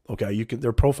people, okay?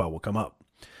 Their profile will come up.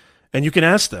 And you can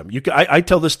ask them. I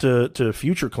tell this to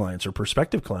future clients or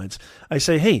prospective clients. I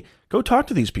say, hey, go talk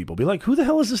to these people. Be like, who the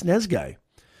hell is this Nez guy?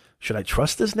 Should I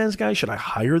trust this Nez guy? Should I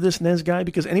hire this Nez guy?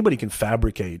 Because anybody can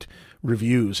fabricate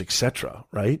reviews, etc.,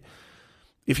 right?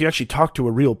 If you actually talk to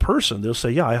a real person, they'll say,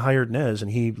 yeah, I hired Nez,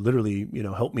 and he literally,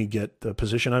 helped me get the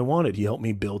position I wanted. He helped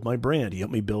me build my brand. He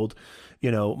helped me build,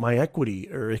 my equity,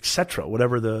 or etc.,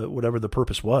 whatever the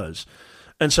purpose was.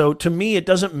 And so to me, it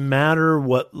doesn't matter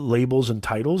what labels and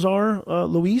titles are,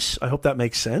 Luis. I hope that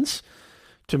makes sense.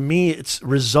 To me, it's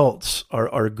results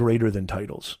are greater than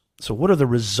titles. So what are the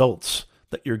results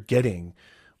that you're getting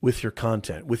with your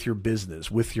content, with your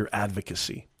business, with your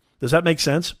advocacy? Does that make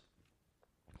sense?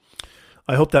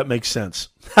 I hope that makes sense.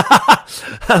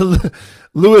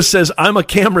 Lewis says, I'm a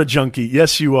camera junkie.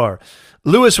 Yes, you are.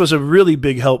 Lewis was a really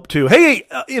big help too. Hey,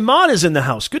 Imad is in the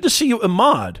house. Good to see you,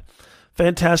 Imad.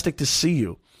 Fantastic to see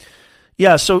you.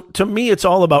 Yeah, so to me, it's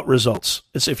all about results.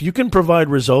 It's if you can provide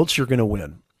results, you're going to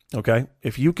win. Okay?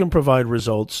 If you can provide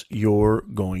results, you're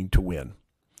going to win.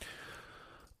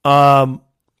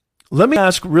 Let me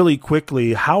ask really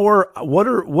quickly, what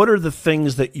are the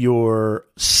things that you're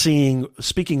seeing,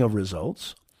 speaking of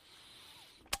results,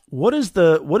 what is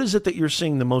it that you're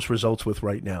seeing the most results with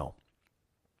right now?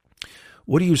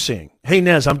 What are you seeing? Hey,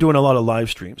 Nez, I'm doing a lot of live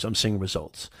streams. I'm seeing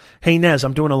results. Hey, Nez,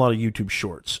 I'm doing a lot of YouTube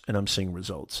shorts, and I'm seeing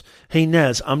results. Hey,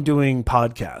 Nez, I'm doing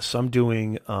podcasts.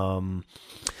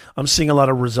 I'm seeing a lot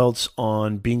of results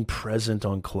on being present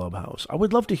on Clubhouse. I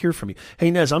would love to hear from you.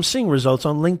 Hey, Nez, I'm seeing results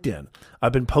on LinkedIn.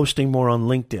 I've been posting more on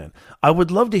LinkedIn. I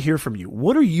would love to hear from you.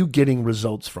 What are you getting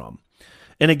results from?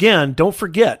 And again, don't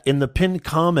forget, in the pinned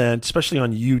comment, especially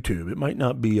on YouTube, it might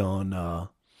not be on...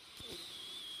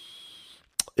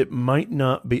 It might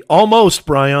not be. Almost,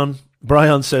 Brian.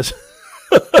 Brian says,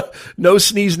 no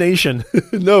Sneeze Nation.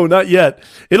 No, not yet.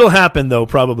 It'll happen, though,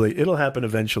 probably. It'll happen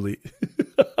eventually.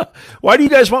 Why do you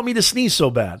guys want me to sneeze so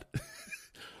bad?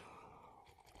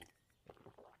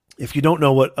 If you don't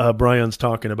know what Brian's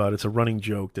talking about, it's a running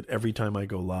joke that every time I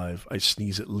go live, I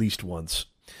sneeze at least once.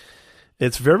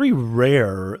 It's very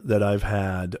rare that I've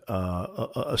had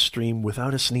a stream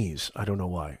without a sneeze. I don't know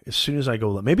why. As soon as I go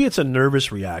live, maybe it's a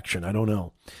nervous reaction. I don't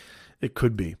know. It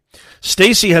could be.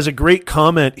 Stacy has a great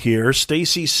comment here.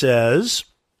 Stacy says,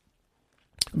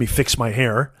 let me fix my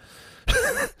hair.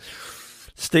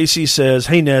 Stacy says,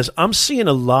 "Hey Nez, I'm seeing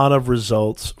a lot of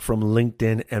results from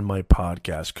LinkedIn and my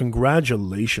podcast.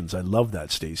 Congratulations. I love that,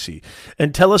 Stacy.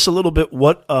 And tell us a little bit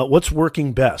what's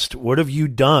working best. What have you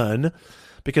done?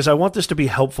 Because I want this to be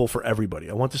helpful for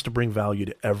everybody. I want this to bring value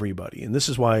to everybody. And this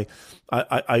is why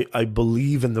I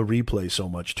believe in the replay so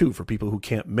much too, for people who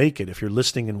can't make it. If you're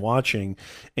listening and watching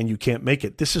and you can't make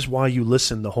it, this is why you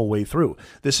listen the whole way through.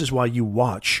 This is why you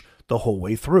watch the whole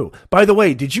way through. By the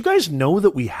way, did you guys know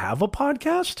that we have a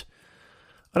podcast?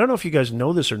 I don't know if you guys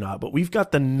know this or not, but we've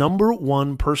got the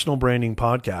 #1 personal branding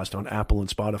podcast on Apple and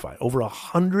Spotify. Over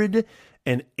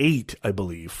 108, I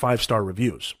believe, 5-star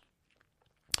reviews.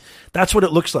 That's what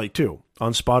it looks like too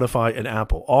on Spotify and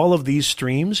Apple. All of these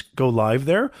streams go live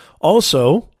there.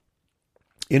 Also,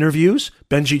 interviews.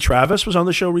 Benji Travis was on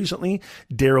the show recently.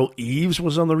 Daryl Eves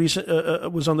was on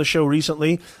the show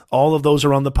recently. All of those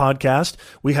are on the podcast.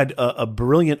 We had a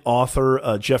brilliant author,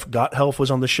 Jeff Gotthelf,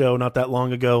 was on the show not that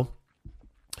long ago.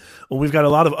 Well, we've got a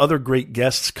lot of other great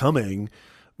guests coming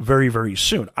very, very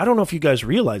soon. I don't know if you guys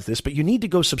realize this, but you need to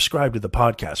go subscribe to the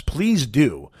podcast. Please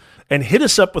do. And hit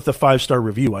us up with a 5-star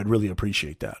review. I'd really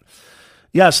appreciate that.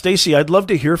 Yeah, Stacy, I'd love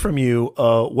to hear from you.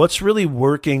 What's really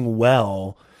working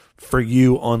well for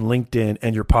you on LinkedIn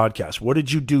and your podcast? What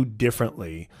did you do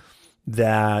differently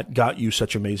that got you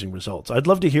such amazing results? I'd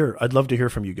love to hear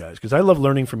from you guys, because I love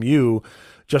learning from you,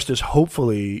 just as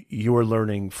hopefully you're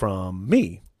learning from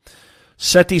me.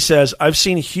 Seti says, I've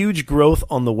seen huge growth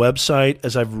on the website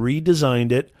as I've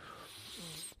redesigned it,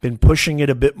 been pushing it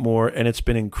a bit more, and it's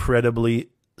been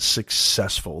incredibly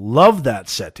successful. Love that,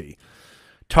 Seti.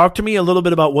 Talk to me a little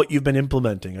bit about what you've been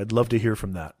implementing. I'd love to hear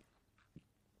from that.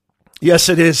 Yes,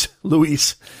 it is,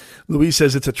 Luis. Luis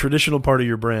says it's a traditional part of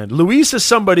your brand. Luis is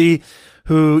somebody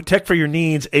who, Tech for Your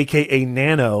Needs, a.k.a.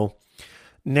 Nano.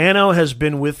 Nano has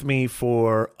been with me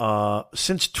for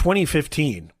since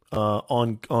 2015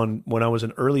 on when I was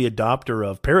an early adopter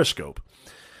of Periscope.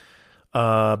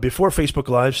 Before Facebook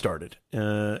Live started.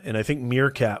 And I think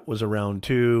Meerkat was around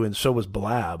too, and so was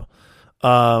Blab.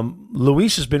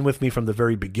 Luis has been with me from the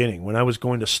very beginning, when I was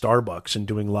going to Starbucks and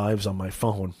doing lives on my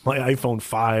phone, my iPhone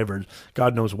 5, or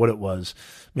God knows what it was,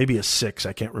 maybe a 6,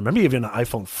 I can't remember, maybe even an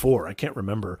iPhone 4, I can't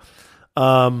remember.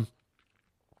 I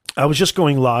was just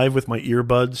going live with my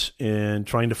earbuds and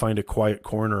trying to find a quiet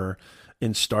corner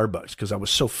in Starbucks because I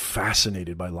was so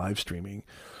fascinated by live streaming.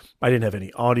 I didn't have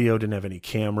any audio, didn't have any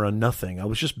camera, nothing. I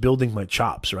was just building my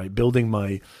chops, right? Building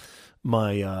my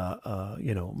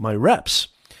reps.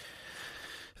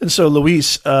 And so,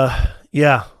 Luis,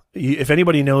 if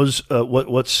anybody knows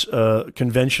what's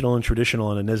conventional and traditional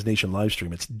on a Nez Nation live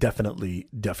stream, it's definitely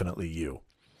you.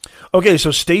 Okay, so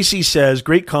Stacy says,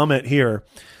 great comment here.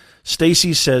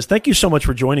 Stacy says, thank you so much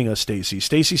for joining us, Stacy.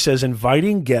 Stacy says,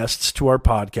 inviting guests to our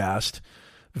podcast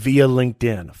via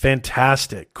LinkedIn.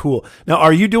 Fantastic. Cool. Now,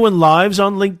 are you doing lives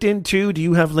on LinkedIn too? Do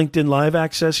you have LinkedIn Live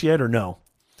access yet or no?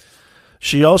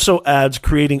 She also adds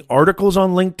creating articles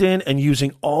on LinkedIn and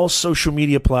using all social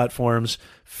media platforms,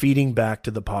 feeding back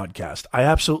to the podcast. I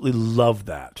absolutely love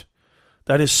that.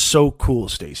 That is so cool,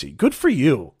 Stacy. Good for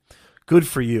you. Good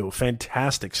for you.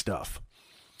 Fantastic stuff.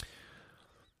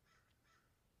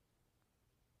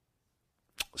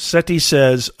 Seti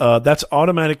says, that's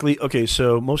automatically, okay,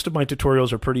 so most of my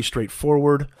tutorials are pretty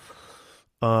straightforward.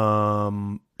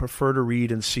 Prefer to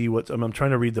read and see what, I'm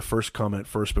trying to read the first comment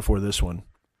first before this one.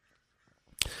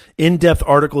 In-depth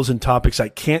articles and topics I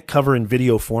can't cover in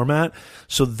video format,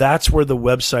 so that's where the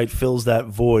website fills that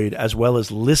void, as well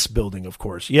as list building, of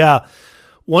course. Yeah,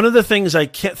 one of the things I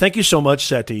can't, thank you so much,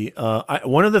 Seti.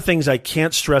 One of the things I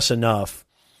can't stress enough,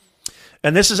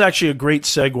 and this is actually a great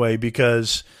segue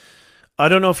because I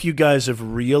don't know if you guys have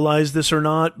realized this or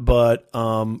not, but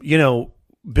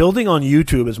building on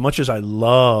YouTube, as much as I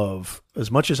love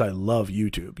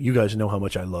YouTube, you guys know how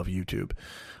much I love YouTube.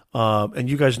 And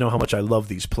you guys know how much I love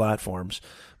these platforms.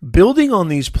 Building on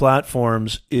these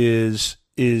platforms is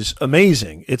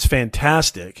amazing. It's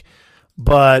fantastic.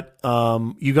 But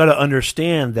you got to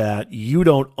understand that you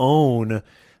don't own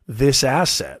this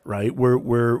asset, right?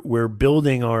 We're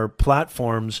building our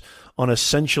platforms on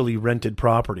essentially rented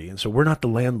property, and so we're not the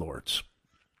landlords.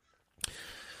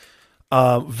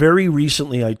 Very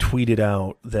recently, I tweeted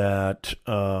out that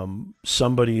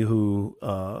somebody who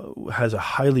has a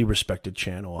highly respected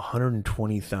channel,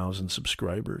 120,000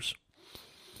 subscribers,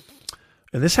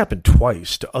 and this happened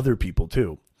twice to other people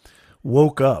too,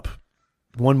 woke up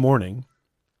one morning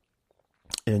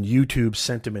and YouTube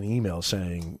sent him an email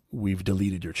saying, we've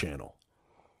deleted your channel.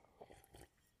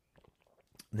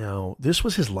 Now, this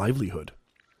was his livelihood.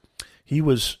 He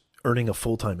was earning a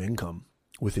full-time income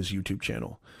with his YouTube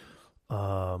channel.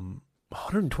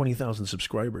 120,000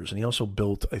 subscribers. And he also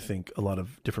built, I think, a lot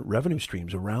of different revenue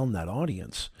streams around that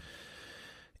audience.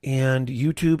 And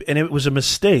YouTube, and it was a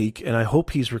mistake, and I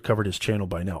hope he's recovered his channel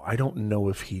by now. I don't know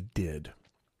if he did.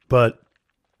 But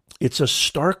it's a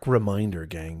stark reminder,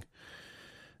 gang,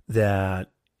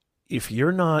 that if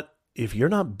you're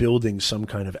not building some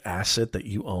kind of asset that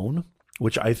you own,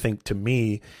 which I think, to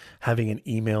me, having an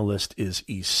email list is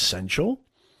essential,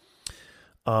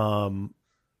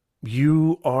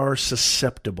 you are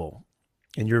susceptible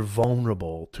and you're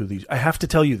vulnerable to these. I have to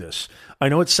tell you this. I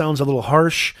know it sounds a little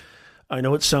harsh. I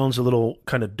know it sounds a little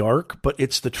kind of dark, but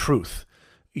it's the truth.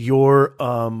 You're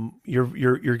going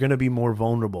to be more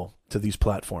vulnerable to these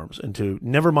platforms, and to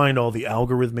never mind all the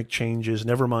algorithmic changes,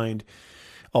 never mind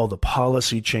all the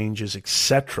policy changes,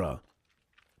 etc.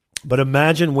 But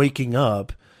imagine waking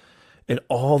up and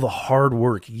all the hard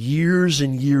work, years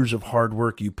and years of hard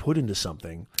work you put into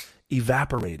something,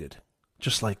 evaporated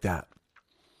just like that.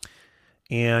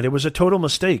 And it was a total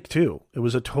mistake too. It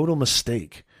was a total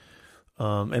mistake.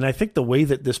 And I think the way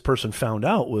that this person found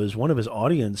out was one of his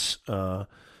audience,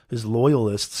 his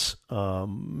loyalists,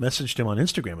 messaged him on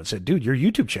Instagram and said, "Dude, your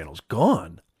YouTube channel's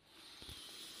gone."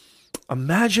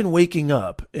 Imagine waking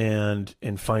up and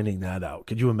finding that out.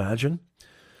 Could you imagine?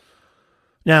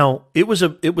 Now, it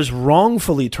was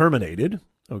wrongfully terminated,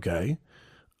 okay?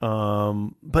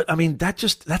 But I mean,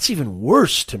 that's even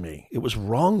worse to me. It was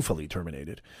wrongfully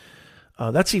terminated.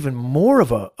 That's even more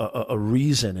of a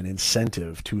reason, an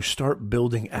incentive to start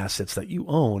building assets that you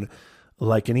own,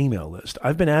 like an email list.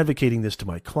 I've been advocating this to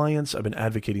my clients. I've been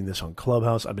advocating this on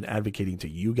Clubhouse. I've been advocating to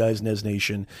you guys, Nez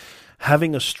Nation,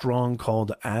 having a strong call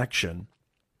to action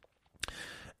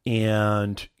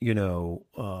and,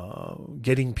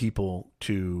 getting people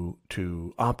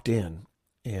to opt in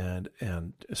and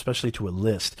especially to a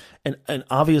list, and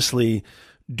obviously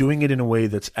doing it in a way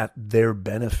that's at their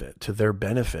benefit, to their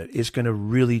benefit, is going to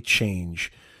really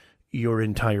change your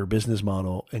entire business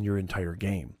model and your entire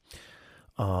game.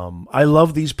 I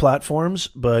love these platforms,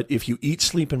 but if you eat,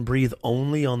 sleep, and breathe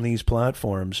only on these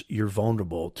platforms, you're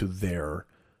vulnerable to their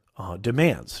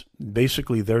demands.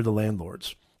 Basically, they're the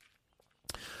landlords.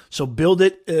 So build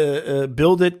it.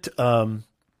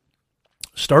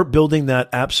 Start building that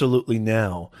absolutely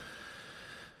now,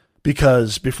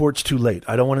 because before it's too late.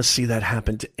 I don't want to see that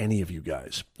happen to any of you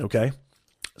guys. Okay.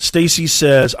 Stacy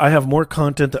says, I have more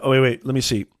content. Wait, let me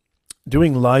see.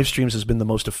 Doing live streams has been the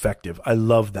most effective. I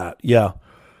love that. Yeah.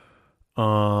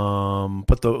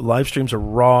 But the live streams are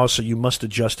raw, so you must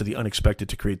adjust to the unexpected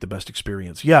to create the best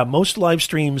experience. Yeah. Most live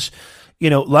streams,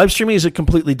 live streaming is a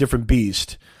completely different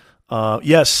beast.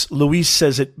 Yes, Luis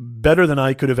says it better than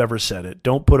I could have ever said it.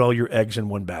 Don't put all your eggs in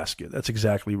one basket. That's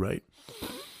exactly right.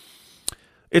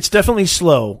 It's definitely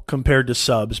slow compared to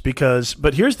subs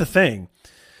but here's the thing.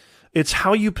 It's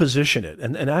how you position it.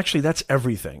 And actually that's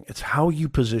everything. It's how you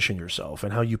position yourself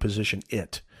and how you position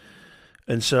it.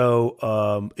 And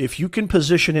so if you can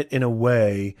position it in a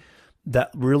way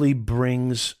that really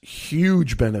brings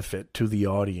huge benefit to the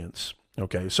audience.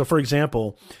 Okay. So for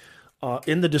example,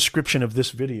 in the description of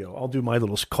this video, I'll do my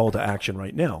little call to action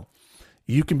right now.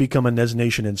 You can become a Nez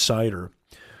Nation Insider,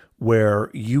 where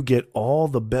you get all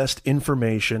the best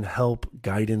information, help,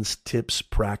 guidance, tips,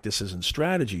 practices, and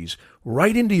strategies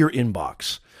right into your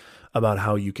inbox about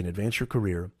how you can advance your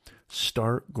career,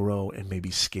 start, grow, and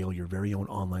maybe scale your very own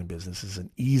online business in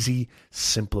an easy,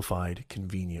 simplified,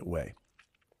 convenient way.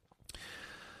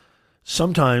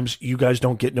 Sometimes you guys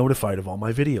don't get notified of all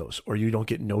my videos, or you don't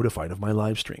get notified of my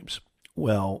live streams.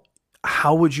 Well,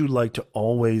 how would you like to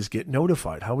always get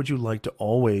notified? How would you like to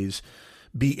always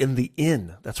be in the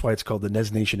in? That's why it's called the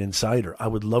Nez Nation Insider. I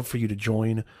would love for you to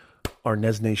join our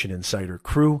Nez Nation Insider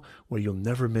crew, where you'll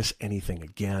never miss anything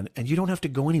again, and you don't have to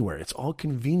go anywhere. It's all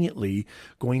conveniently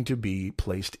going to be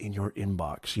placed in your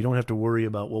inbox. You don't have to worry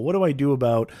about, well, what do I do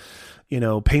about,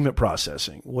 payment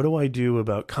processing? What do I do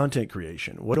about content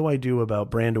creation? What do I do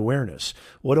about brand awareness?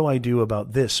 What do I do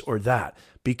about this or that?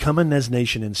 Become a Nez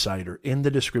Nation Insider in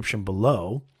the description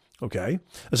below. Okay.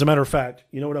 As a matter of fact,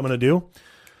 you know what I'm going to do?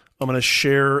 I'm going to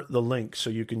share the link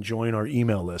so you can join our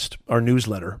email list, our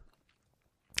newsletter.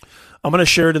 I'm going to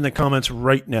share it in the comments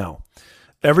right now.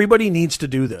 Everybody needs to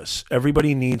do this.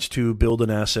 Everybody needs to build an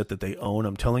asset that they own.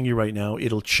 I'm telling you right now,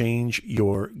 it'll change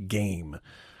your game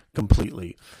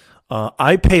completely.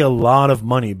 I pay a lot of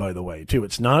money, by the way, too.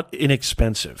 It's not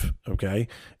inexpensive, okay?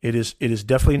 It is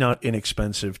definitely not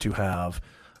inexpensive to have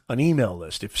an email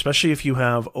list, especially if you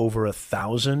have over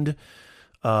 1,000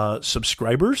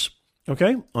 subscribers,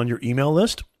 okay, on your email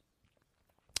list.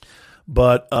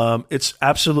 But it's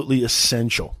absolutely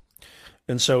essential.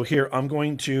 And so here I'm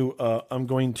going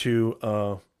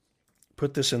to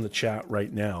put this in the chat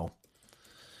right now.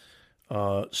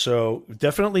 So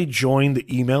definitely join the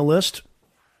email list.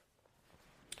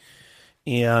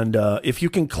 And if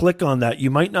you can click on that, you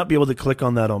might not be able to click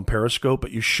on that on Periscope, but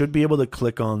you should be able to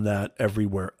click on that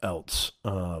everywhere else.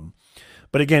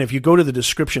 But again, if you go to the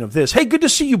description of this, hey, good to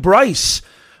see you, Bryce.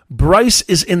 Bryce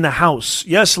is in the house.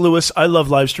 Yes, Lewis, I love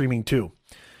live streaming too.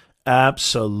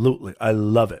 Absolutely. I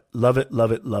love it. Love it,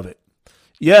 love it, love it.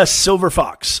 Yes, Silver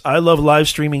Fox. I love live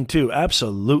streaming too.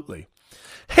 Absolutely.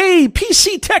 Hey,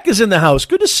 PC Tech is in the house.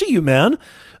 Good to see you, man.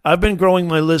 I've been growing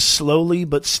my list slowly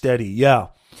but steady. Yeah.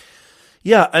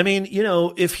 Yeah, I mean,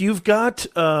 if you've got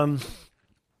one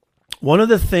of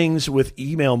the things with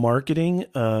email marketing,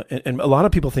 and a lot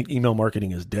of people think email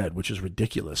marketing is dead, which is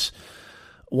ridiculous.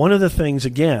 One of the things,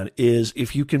 again, is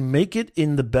if you can make it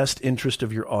in the best interest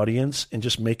of your audience and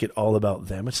just make it all about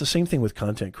them. It's the same thing with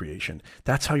content creation.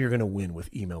 That's how you're going to win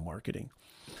with email marketing.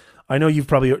 I know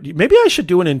maybe I should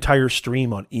do an entire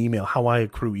stream on email, how I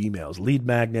accrue emails, lead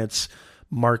magnets,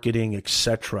 marketing,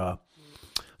 etc.,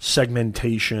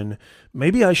 segmentation.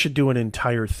 Maybe I should do an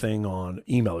entire thing on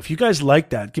email. If you guys like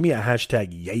that, give me a hashtag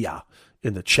yeah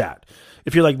in the chat.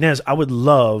 If you're like, Nez, I would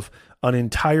love an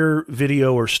entire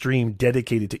video or stream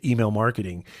dedicated to email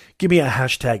marketing, give me a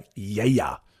hashtag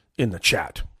yeah in the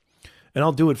chat. And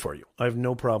I'll do it for you. I have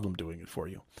no problem doing it for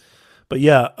you. But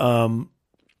yeah,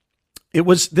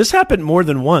 this happened more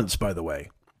than once, by the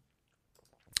way.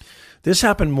 This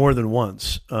happened more than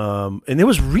once. And it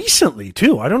was recently,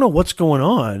 too. I don't know what's going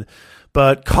on,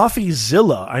 but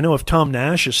CoffeeZilla, I know if Tom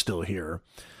Nash is still here.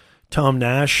 Tom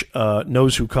Nash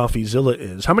knows who CoffeeZilla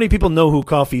is. How many people know who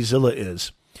CoffeeZilla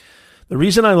is? The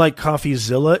reason I like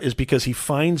CoffeeZilla is because he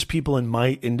finds people in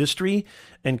my industry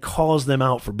and calls them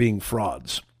out for being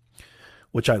frauds,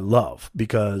 which I love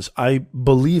because I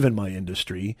believe in my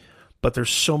industry. But there's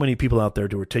so many people out there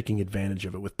who are taking advantage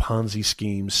of it with Ponzi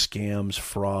schemes, scams,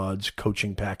 frauds,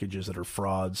 coaching packages that are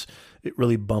frauds. It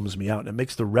really bums me out. And it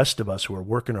makes the rest of us who are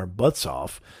working our butts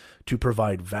off to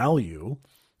provide value,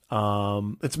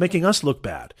 it's making us look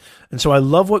bad. And so I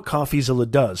love what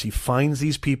CoffeeZilla does. He finds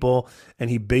these people and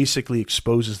he basically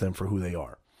exposes them for who they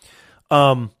are.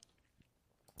 And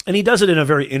he does it in a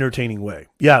very entertaining way.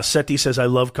 Yeah, Seti says, I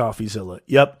love CoffeeZilla.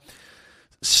 Yep.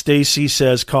 Stacy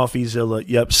says CoffeeZilla.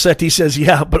 Yep. Seti says,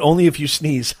 yeah, but only if you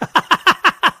sneeze.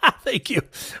 Thank you.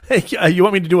 Thank you. You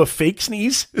want me to do a fake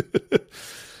sneeze?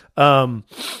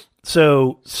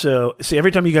 So see,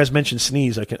 every time you guys mention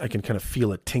sneeze, I can kind of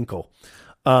feel a tinkle.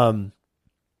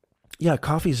 Yeah,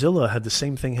 CoffeeZilla had the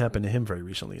same thing happen to him very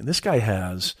recently. And this guy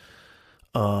has,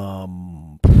 I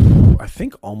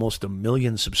think almost 1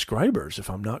 million subscribers, if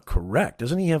I'm not correct.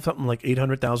 Doesn't he have something like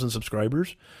 800,000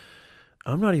 subscribers?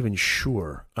 I'm not even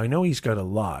sure. I know he's got a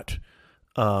lot.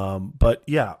 But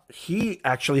yeah, he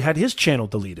actually had his channel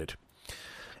deleted.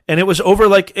 And it was over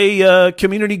like a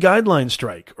community guideline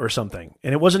strike or something.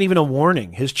 And it wasn't even a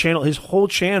warning. His whole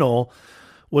channel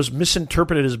was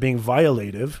misinterpreted as being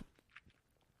violative.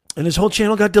 And his whole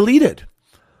channel got deleted.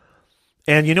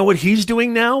 And you know what he's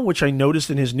doing now, which I noticed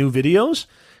in his new videos?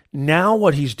 Now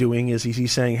what he's doing is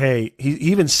he's saying, hey, he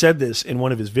even said this in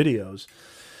one of his videos.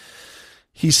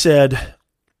 He said,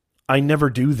 I never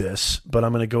do this, but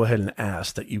I'm going to go ahead and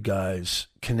ask that you guys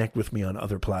connect with me on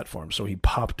other platforms. So he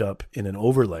popped up in an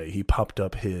overlay. He popped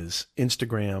up his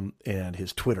Instagram and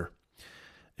his Twitter.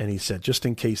 And he said, just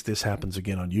in case this happens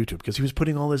again on YouTube, because he was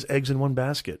putting all his eggs in one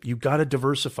basket. You got to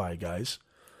diversify, guys.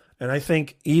 And I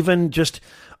think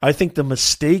the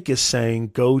mistake is saying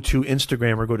go to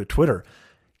Instagram or go to Twitter.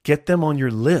 Get them on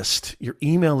your list. Your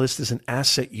email list is an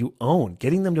asset you own.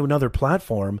 Getting them to another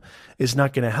platform is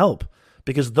not going to help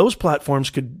because those platforms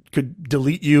could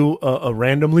delete you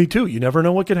randomly too. You never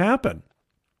know what could happen.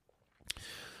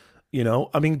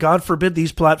 I mean, God forbid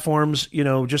these platforms,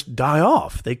 just die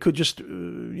off. They could just,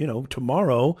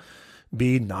 tomorrow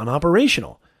be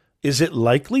non-operational. Is it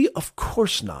likely? Of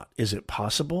course not. Is it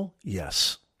possible?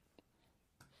 Yes.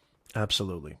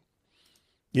 Absolutely.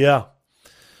 Yeah.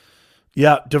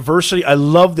 Yeah, diversity. I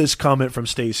love this comment from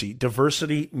Stacy.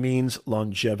 Diversity means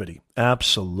longevity.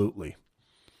 Absolutely.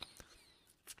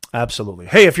 Absolutely.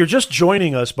 Hey, if you're just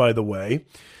joining us, by the way,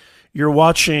 you're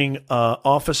watching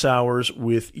Office Hours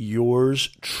with yours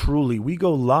truly. We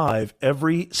go live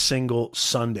every single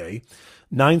Sunday,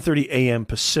 9:30 a.m.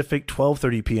 Pacific,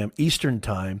 12:30 p.m. Eastern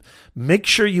Time. Make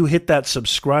sure you hit that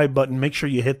subscribe button. Make sure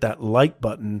you hit that like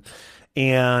button.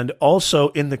 And also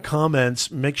in the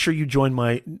comments, make sure you join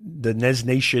the Nez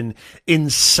Nation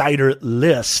Insider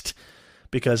list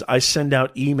because I send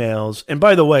out emails. And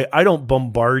by the way, I don't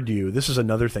bombard you. This is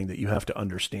another thing that you have to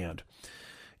understand.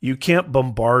 You can't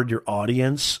bombard your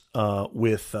audience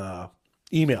with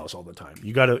emails all the time.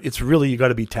 You got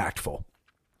to be tactful.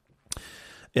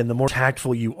 And the more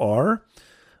tactful you are,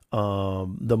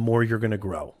 the more you're going to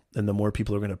grow and the more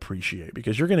people are going to appreciate,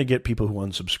 because you're going to get people who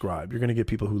unsubscribe. You're going to get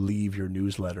people who leave your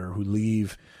newsletter, who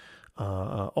leave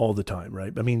all the time,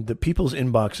 right? I mean, the people's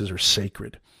inboxes are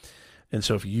sacred. And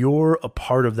so if you're a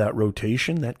part of that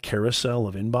rotation, that carousel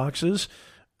of inboxes,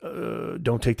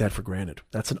 don't take that for granted.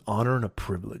 That's an honor and a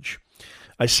privilege.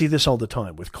 I see this all the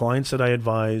time with clients that I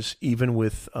advise, even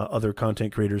with other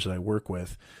content creators that I work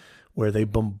with, where they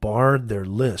bombard their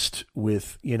list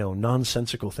with,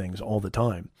 nonsensical things all the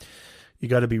time. You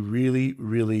got to be really,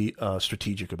 really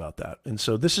strategic about that. And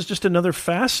so this is just another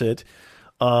facet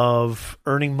of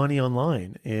earning money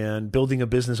online and building a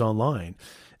business online.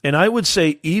 And I would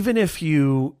say, even if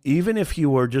you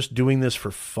are just doing this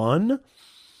for fun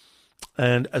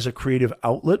and as a creative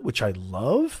outlet, which I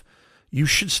love, you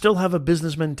should still have a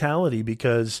business mentality,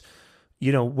 because,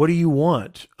 what do you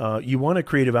want? You want a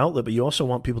creative outlet, but you also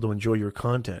want people to enjoy your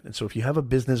content. And so if you have a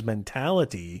business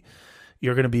mentality,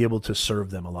 you're going to be able to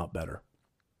serve them a lot better.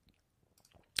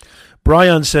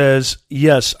 Brian says,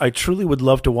 yes, I truly would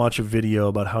love to watch a video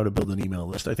about how to build an email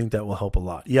list. I think that will help a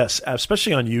lot. Yes,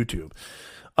 especially on YouTube.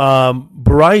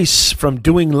 Bryce from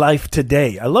Doing Life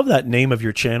Today. I love that name of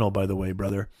your channel, by the way,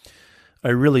 brother. I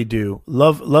really do.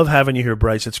 Love having you here,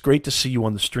 Bryce. It's great to see you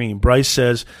on the stream. Bryce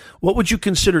says, what would you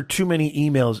consider too many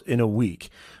emails in a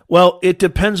week? Well, it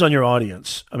depends on your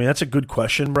audience. I mean, that's a good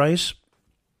question, Bryce.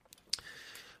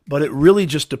 But it really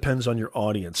just depends on your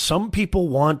audience. Some people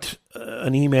want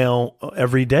an email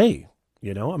every day.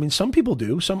 I mean, some people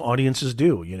do. Some audiences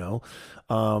do. You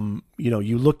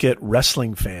look at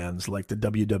wrestling fans like the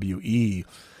WWE.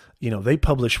 They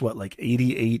publish like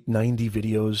 88, 90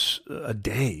 videos a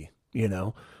day.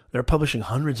 They're publishing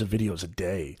hundreds of videos a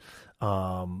day.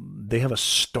 They have a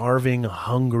starving,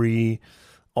 hungry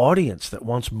audience that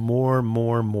wants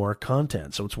more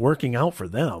content. So it's working out for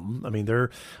them. I mean, they're,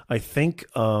 I think,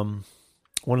 one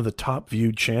of the top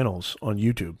viewed channels on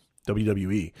YouTube,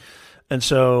 WWE. And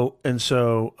so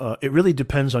it really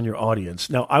depends on your audience.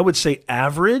 Now, I would say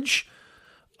average,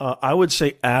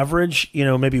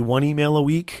 maybe one email a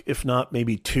week, if not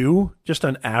maybe two, just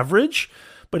on average.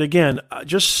 But again,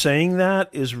 just saying that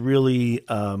is really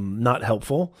not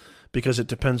helpful, because it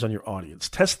depends on your audience.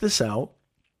 Test this out.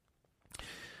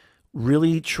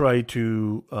 Really try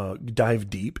to dive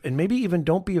deep, and maybe even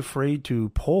don't be afraid to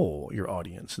poll your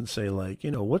audience and say,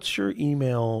 what's your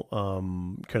email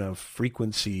kind of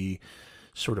frequency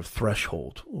sort of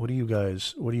threshold? What do you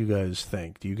guys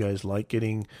think? Do you guys like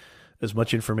getting as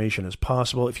much information as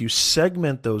possible? If you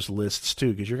segment those lists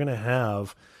too, because you're going to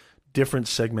have different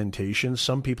segmentations.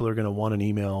 Some people are going to want an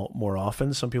email more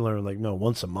often. Some people are like, no,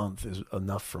 once a month is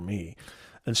enough for me.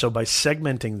 And so by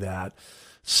segmenting that,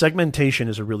 segmentation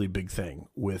is a really big thing.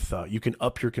 With you can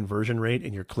up your conversion rate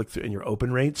and your click-through and your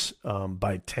open rates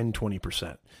by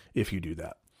 10-20% if you do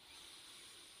that.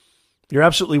 You're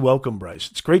absolutely welcome, Bryce.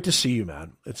 It's great to see you,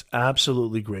 man. It's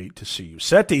absolutely great to see you.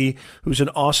 Seti, who's an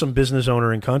awesome business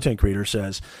owner and content creator,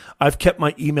 says, I've kept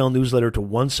my email newsletter to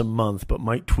once a month, but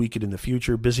might tweak it in the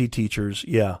future. Busy teachers.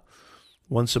 Yeah.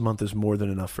 Once a month is more than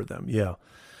enough for them. Yeah.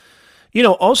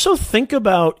 Also think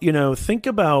about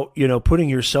putting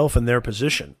yourself in their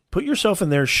position. Put yourself in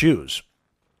their shoes.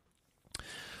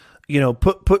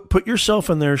 Put yourself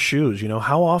in their shoes.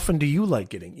 How often do you like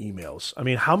getting emails? I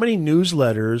mean, how many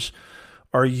newsletters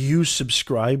are you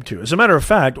subscribed to? As a matter of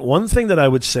fact, one thing that I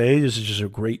would say, this is just a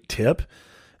great tip,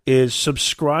 is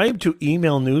subscribe to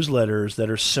email newsletters that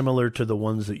are similar to the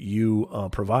ones that you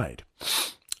provide.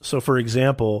 So for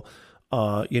example,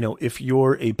 if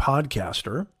you're a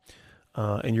podcaster,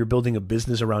 and you're building a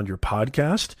business around your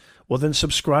podcast, well, then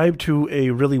subscribe to a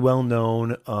really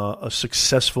well-known, a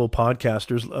successful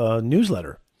podcaster's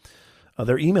newsletter,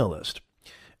 their email list,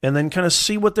 and then kind of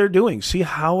see what they're doing. See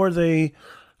how are they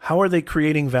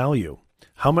creating value?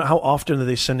 How often are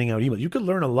they sending out emails? You could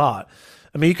learn a lot.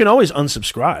 I mean, you can always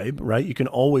unsubscribe, right? You can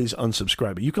always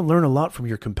unsubscribe, but you can learn a lot from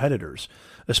your competitors,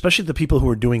 especially the people who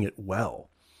are doing it well.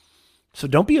 So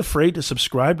don't be afraid to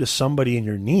subscribe to somebody in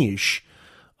your niche.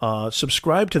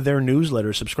 Subscribe to their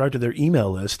newsletter, subscribe to their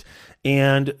email list,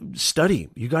 and study.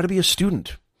 You got to be a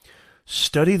student.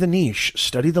 Study the niche,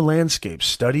 study the landscape,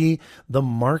 study the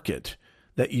market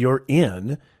that you're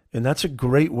in. And that's a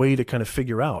great way to kind of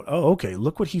figure out, oh, okay,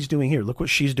 look what he's doing here. Look what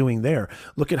she's doing there.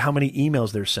 Look at how many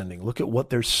emails they're sending. Look at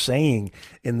what they're saying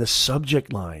in the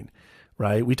subject line,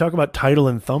 right? We talk about title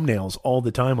and thumbnails all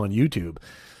the time on YouTube.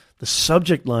 The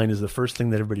subject line is the first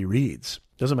thing that everybody reads.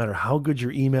 Doesn't matter how good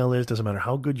your email is, doesn't matter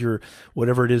how good your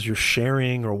whatever it is you're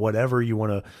sharing or whatever you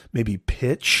want to maybe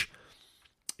pitch.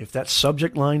 If that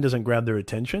subject line doesn't grab their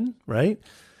attention, right?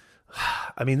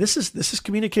 I mean, this is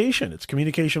communication. It's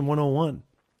communication 101.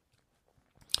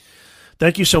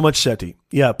 Thank you so much, Seti.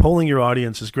 Yeah, polling your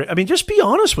audience is great. I mean, just be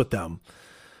honest with them.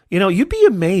 You'd be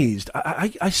amazed.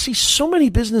 I see so many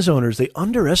business owners, they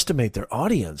underestimate their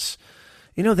audience.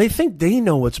 They think they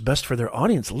know what's best for their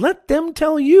audience. Let them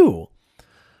tell you.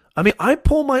 I mean, I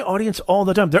poll my audience all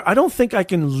the time. I don't think I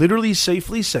can literally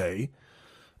safely say,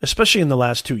 especially in the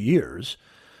last 2 years,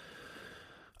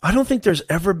 I don't think there's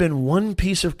ever been one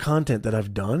piece of content that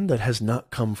I've done that has not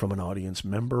come from an audience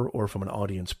member or from an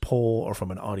audience poll or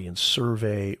from an audience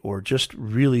survey or just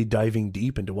really diving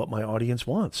deep into what my audience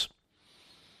wants.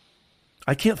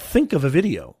 I can't think of a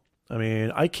video. I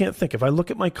mean, I can't think. If I look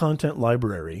at my content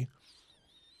library,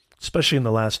 especially in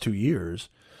the last 2 years,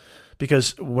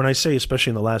 because when I say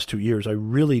especially in the last 2 years, I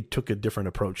really took a different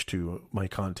approach to my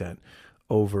content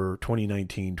over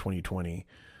 2019, 2020,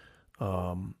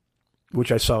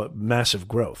 which I saw massive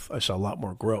growth. I saw a lot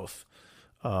more growth,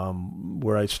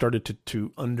 where I started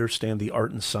to understand the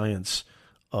art and science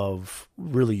of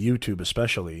really YouTube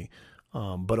especially,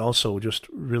 but also just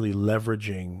really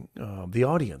leveraging the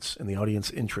audience and the audience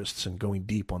interests and going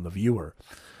deep on the viewer.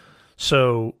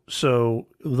 So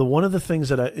one of the things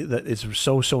that is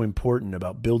so important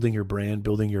about building your brand,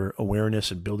 building your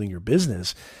awareness, and building your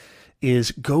business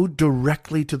is go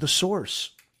directly to the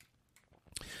source.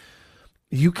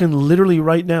 You can literally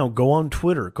right now go on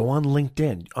Twitter, go on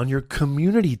LinkedIn, on your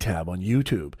community tab on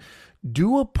YouTube.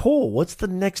 Do a poll. What's the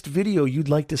next video you'd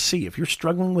like to see? If you're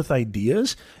struggling with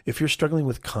ideas, if you're struggling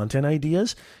with content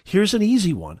ideas, here's an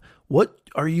easy one. What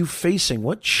are you facing?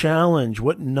 What challenge,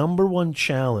 what number one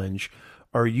challenge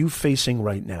are you facing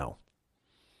right now?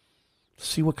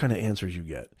 See what kind of answers you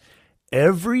get.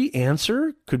 Every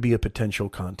answer could be a potential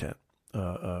content,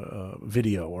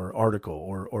 video or article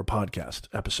or podcast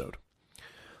episode.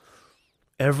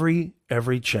 Every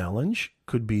challenge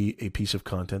could be a piece of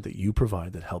content that you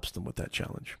provide that helps them with that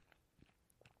challenge.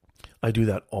 I do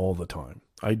that all the time.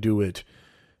 I do it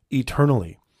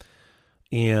eternally.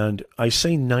 And I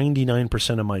say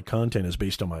 99% of my content is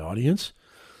based on my audience.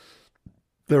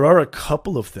 There are a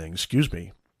couple of things,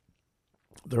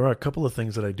 there are a couple of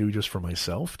things that I do just for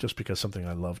myself, just because something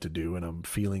I love to do and I'm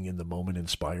feeling in the moment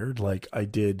inspired. Like I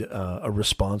did a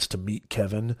response to Meet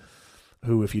Kevin,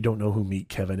 who, if you don't know who Meet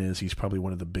Kevin is, he's probably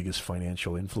one of the biggest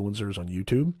financial influencers on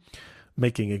YouTube,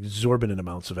 making exorbitant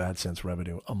amounts of AdSense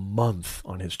revenue a month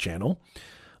on his channel.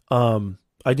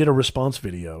 I did a response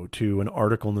video to an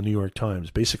article in the New York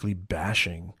Times, basically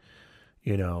bashing,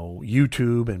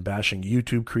 YouTube and bashing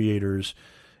YouTube creators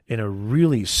in a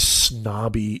really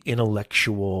snobby,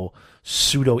 intellectual,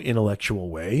 pseudo-intellectual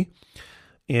way.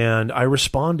 And I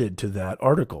responded to that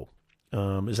article.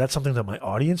 Is that something that my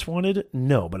audience wanted?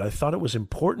 No, but I thought it was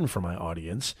important for my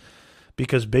audience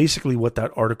because basically what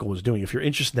that article was doing, if you're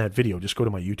interested in that video, just go to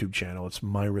my YouTube channel. It's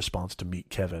my response to Meet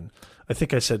Kevin. I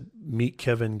think I said Meet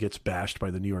Kevin gets bashed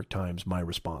by the New York Times, my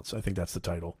response. I think that's the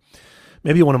title.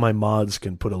 Maybe one of my mods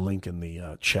can put a link in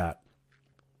the chat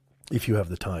if you have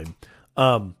the time.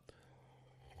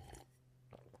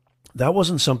 That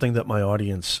wasn't something that my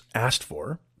audience asked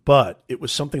for, but it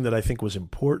was something that I think was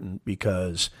important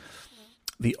because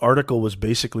the article was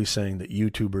basically saying that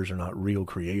YouTubers are not real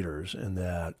creators and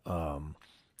that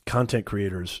content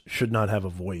creators should not have a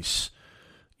voice,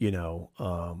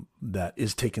 that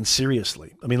is taken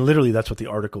seriously. I mean, literally, that's what the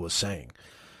article was saying.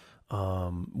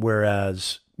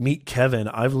 Whereas Meet Kevin,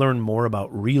 I've learned more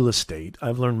about real estate.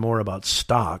 I've learned more about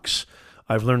stocks.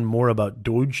 I've learned more about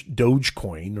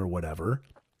Dogecoin or whatever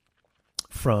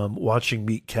from watching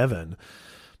Meet Kevin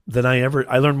than I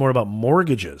learned more about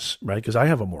mortgages, right? Because I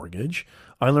have a mortgage.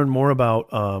 I learned more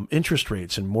about interest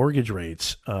rates and mortgage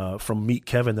rates from Meet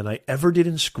Kevin than I ever did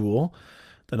in school,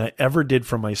 than I ever did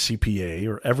from my CPA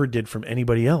or ever did from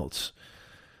anybody else.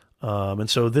 And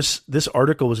so this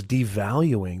article was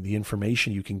devaluing the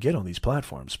information you can get on these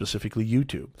platforms, specifically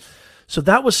YouTube. So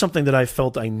that was something that I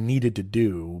felt I needed to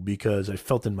do because I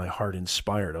felt in my heart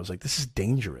inspired. I was like, this is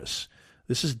dangerous.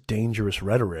 This is dangerous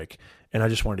rhetoric. And I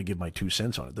just wanted to give my 2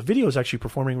 cents on it. The video is actually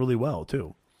performing really well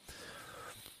too.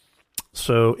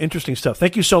 So interesting stuff.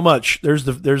 Thank you so much. There's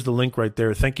the link right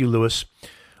there. Thank you, Lewis.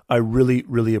 I really,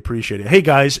 really appreciate it. Hey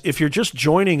guys, if you're just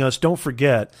joining us, don't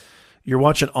forget you're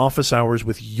watching Office Hours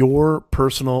with your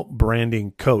personal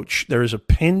branding coach. There is a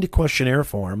pinned questionnaire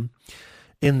form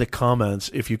in the comments.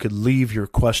 If you could leave your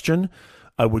question,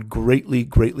 I would greatly,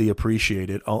 greatly appreciate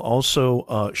it. I'll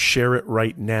also share it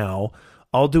right now.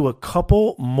 I'll do a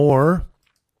couple more,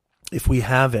 if we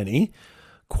have any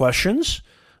questions,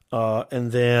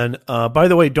 And then, by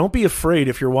the way, don't be afraid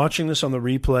if you're watching this on the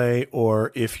replay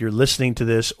or if you're listening to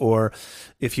this or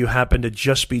if you happen to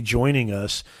just be joining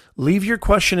us, leave your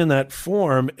question in that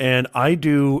form and I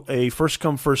do a first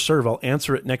come, first serve. I'll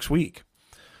answer it next week.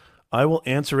 I will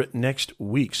answer it next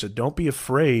week. So don't be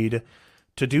afraid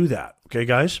to do that. Okay,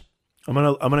 guys? I'm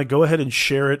gonna go ahead and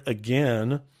share it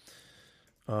again.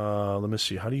 Let me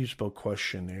see. How do you spell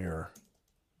questionnaire?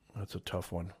 That's a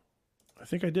tough one. I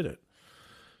think I did it.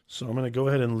 So I'm going to go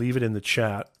ahead and leave it in the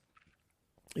chat.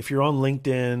 If you're on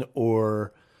LinkedIn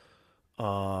or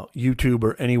YouTube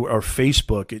or anywhere or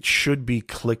Facebook, it should be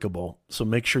clickable. So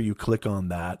make sure you click on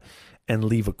that and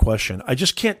leave a question. I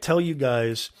just can't tell you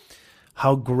guys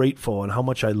how grateful and how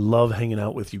much I love hanging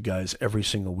out with you guys every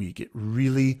single week. It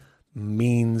really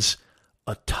means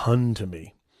a ton to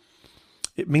me.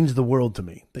 It means the world to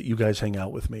me that you guys hang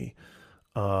out with me.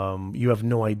 You have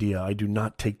no idea. I do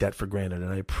not take that for granted,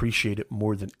 and I appreciate it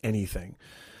more than anything.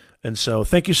 And so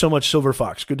thank you so much, Silver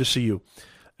Fox. Good to see you.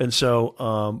 And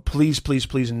so please, please,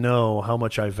 please know how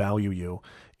much I value you.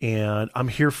 And I'm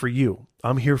here for you.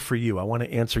 I'm here for you. I want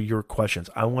to answer your questions.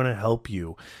 I want to help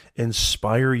you,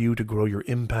 inspire you to grow your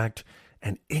impact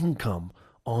and income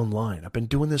online. I've been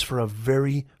doing this for a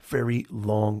very, very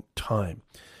long time.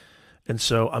 And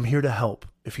so I'm here to help.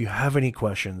 If you have any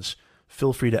questions,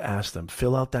 feel free to ask them.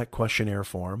 Fill out that questionnaire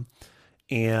form.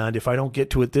 And if I don't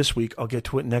get to it this week, I'll get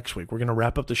to it next week. We're going to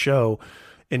wrap up the show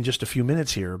in just a few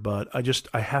minutes here, but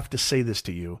I have to say this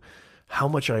to you, how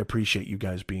much I appreciate you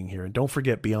guys being here. And don't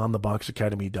forget,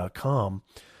 beyondtheboxacademy.com,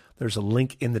 there's a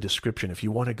link in the description. If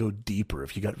you want to go deeper,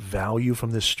 if you got value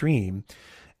from this stream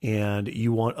and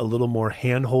you want a little more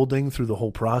hand-holding through the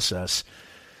whole process,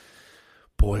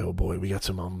 boy, oh boy, we got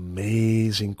some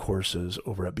amazing courses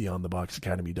over at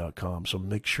beyondtheboxacademy.com. So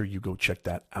make sure you go check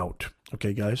that out.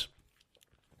 Okay, guys?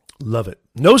 Love it.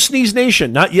 No Sneeze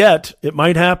Nation. Not yet. It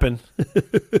might happen.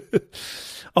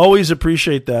 Always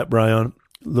appreciate that, Brian.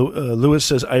 Lewis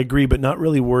says, I agree, but not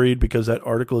really worried because that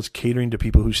article is catering to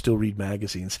people who still read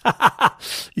magazines.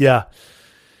 Yeah.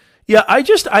 Yeah, I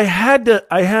had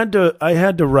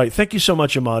to write. Thank you so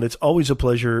much, Ahmad. It's always a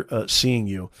pleasure seeing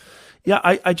you. Yeah,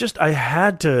 I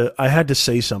had to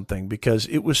say something because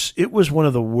it was one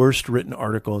of the worst written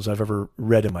articles I've ever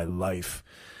read in my life.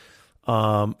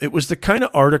 It was the kind of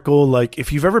article like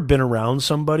if you've ever been around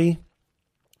somebody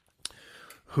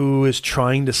who is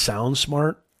trying to sound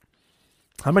smart.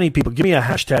 How many people, give me a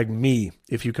hashtag me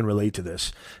if you can relate to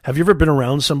this. Have you ever been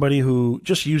around somebody who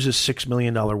just uses $6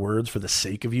 million words for the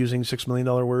sake of using $6 million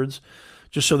words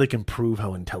just so they can prove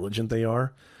how intelligent they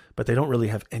are? But they don't really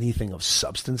have anything of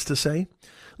substance to say?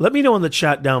 Let me know in the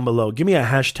chat down below. Give me a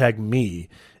hashtag me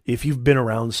if you've been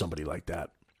around somebody like that.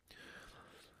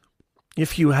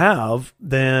 If you have,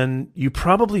 then you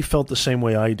probably felt the same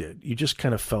way I did. You just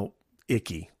kind of felt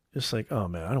icky. Just like, oh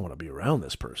man, I don't want to be around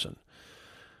this person.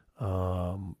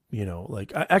 I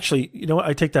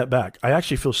take that back. I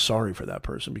actually feel sorry for that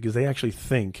person because they actually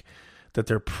think that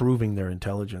they're proving their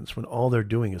intelligence when all they're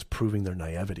doing is proving their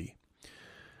naivety.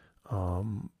 I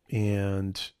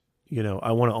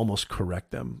want to almost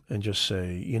correct them and just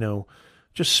say,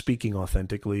 just speaking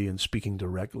authentically and speaking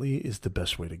directly is the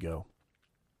best way to go.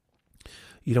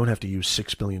 You don't have to use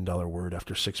 $6 million word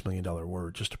after $6 million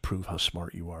word just to prove how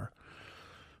smart you are.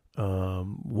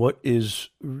 What is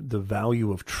the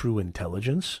value of true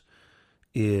intelligence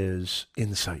is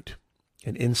insight.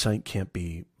 And insight can't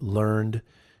be learned.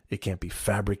 It can't be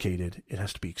fabricated. It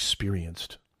has to be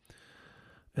experienced.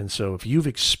 And so if you've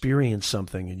experienced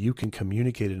something and you can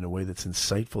communicate it in a way that's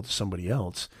insightful to somebody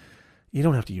else, you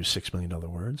don't have to use $6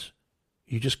 million words.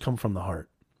 You just come from the heart.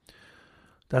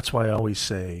 That's why I always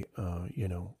say,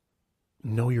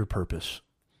 know your purpose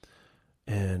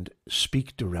and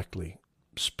speak directly,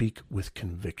 speak with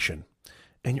conviction,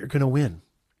 and you're going to win.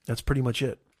 That's pretty much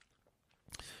it.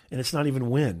 And it's not even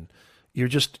win. You're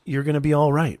going to be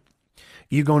all right.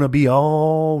 You're going to be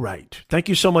all right. Thank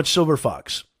you so much, Silver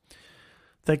Fox.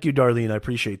 Thank you, Darlene. I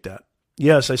appreciate that.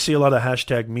 Yes, I see a lot of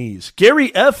hashtag me's.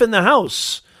 Gary F. in the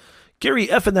house. Gary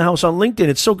F. in the house on LinkedIn.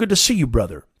 It's so good to see you,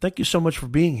 brother. Thank you so much for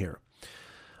being here.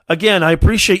 Again, I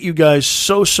appreciate you guys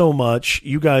so, so much.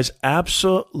 You guys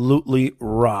absolutely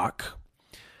rock.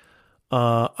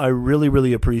 I really,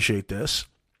 really appreciate this.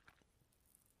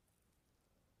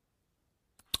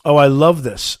 Oh, I love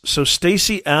this. So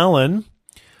Stacy Allen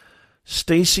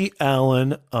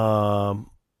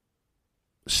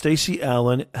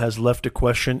has left a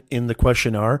question in the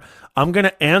questionnaire. I'm going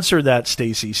to answer that,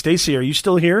 Stacy. Stacy, are you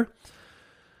still here?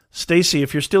 Stacy,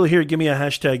 if you're still here, give me a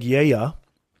hashtag yeah.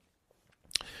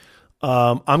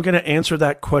 I'm going to answer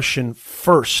that question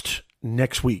first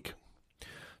next week.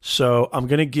 So I'm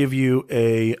going to give you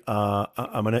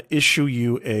I'm going to issue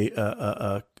you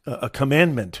a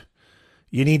commandment.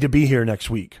 You need to be here next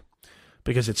week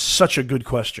because it's such a good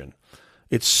question.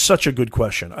 It's such a good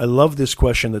question. I love this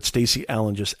question that Stacey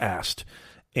Allen just asked.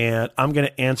 And I'm going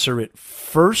to answer it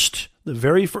first, the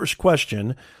very first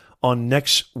question on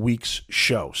next week's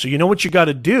show. So you know what you got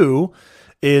to do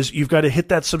is you've got to hit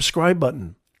that subscribe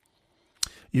button.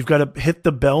 You've got to hit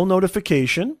the bell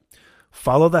notification,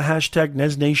 follow the hashtag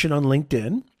NesNation on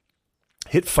LinkedIn,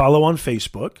 hit follow on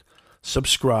Facebook,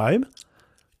 subscribe,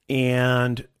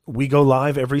 and we go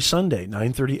live every Sunday,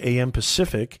 9:30 a.m.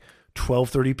 Pacific,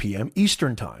 12:30 p.m.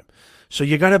 Eastern Time. So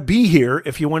you got to be here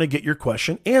if you want to get your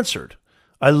question answered.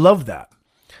 I love that.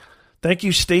 Thank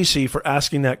you, Stacey, for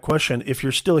asking that question. If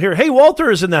you're still here, hey, Walter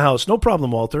is in the house. No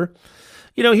problem, Walter.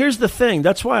 You know, here's the thing.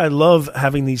 That's why I love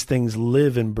having these things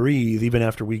live and breathe even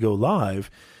after we go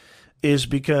live, is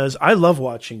because I love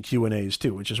watching Q&As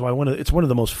too, which is why it's one of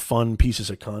the most fun pieces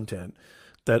of content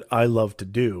that I love to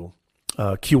do,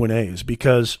 Q&As,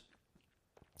 because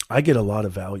I get a lot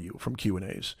of value from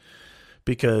Q&As.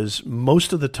 Because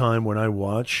most of the time when I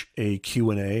watch a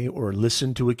Q&A or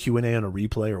listen to a Q&A on a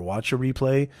replay or watch a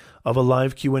replay of a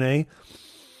live Q&A,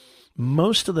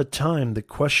 most of the time the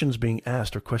questions being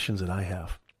asked are questions that I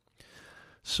have.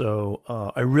 So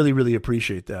I really, really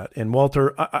appreciate that. And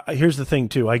Walter, here's the thing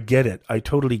too. I get it. I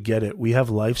totally get it. We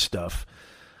have life stuff.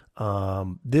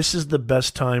 This is the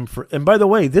best time and by the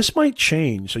way, this might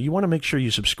change. So you want to make sure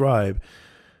you subscribe.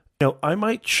 You know, I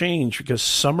might change because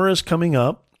summer is coming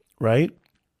up. Right?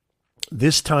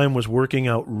 This time was working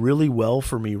out really well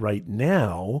for me right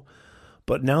now,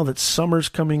 but now that summer's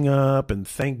coming up and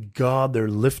thank God they're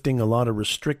lifting a lot of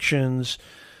restrictions,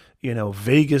 you know,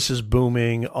 Vegas is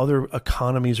booming, other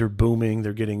economies are booming,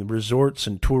 they're getting resorts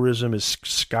and tourism is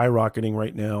skyrocketing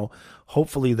right now.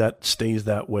 Hopefully that stays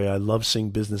that way. I love seeing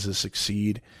businesses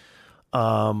succeed.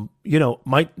 You know,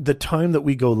 the time that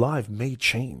we go live may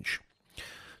change.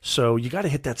 So you got to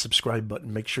hit that subscribe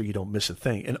button. Make sure you don't miss a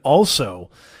thing. And also,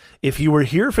 if you were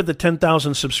here for the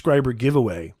 10,000 subscriber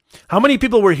giveaway, how many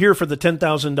people were here for the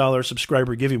 $10,000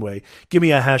 subscriber giveaway? Give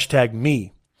me a hashtag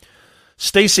me.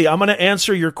 Stacey, I'm going to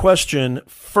answer your question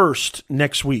first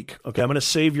next week. Okay, I'm going to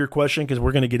save your question because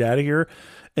we're going to get out of here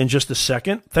in just a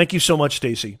second. Thank you so much,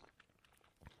 Stacey.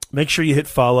 Make sure you hit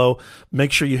follow.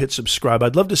 Make sure you hit subscribe.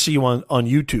 I'd love to see you on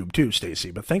YouTube too,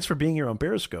 Stacey. But thanks for being here on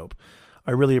Periscope.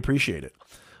 I really appreciate it.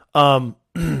 How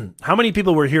many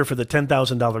people were here for the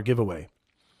 $10,000 giveaway?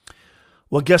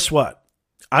 Well, guess what?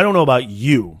 I don't know about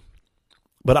you,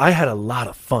 but I had a lot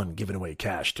of fun giving away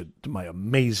cash to my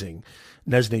amazing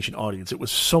NesNation audience. It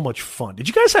was so much fun. Did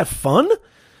you guys have fun?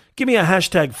 Give me a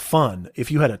hashtag fun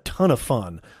if you had a ton of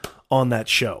fun on that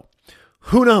show.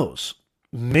 Who knows?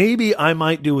 Maybe I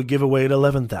might do a giveaway at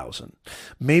 11,000.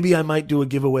 Maybe I might do a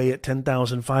giveaway at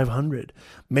 10,500.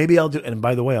 Maybe I'll do, and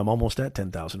by the way, I'm almost at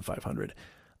 10,500.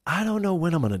 I don't know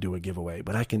when I'm going to do a giveaway,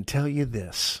 but I can tell you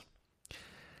this.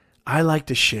 I like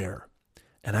to share,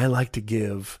 and I like to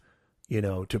give, you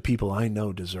know, to people I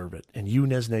know deserve it. And you,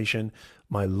 NesNation,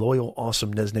 my loyal,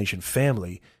 awesome NesNation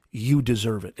family, you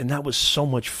deserve it. And that was so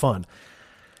much fun.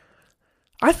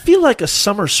 I feel like a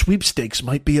summer sweepstakes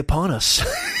might be upon us.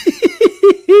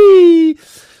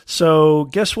 So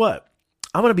guess what?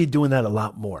 I'm going to be doing that a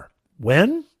lot more.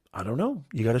 When? I don't know.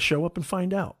 You got to show up and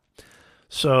find out.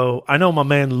 So I know my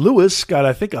man Lewis got,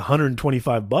 I think,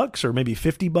 $125 or maybe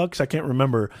 $50. I can't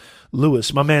remember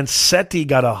Lewis. My man Seti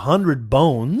got 100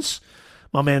 bones.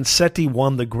 My man Seti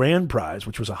won the grand prize,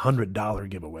 which was a $100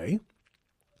 giveaway.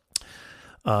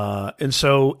 And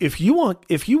so if you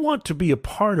want to be a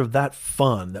part of that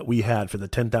fun that we had for the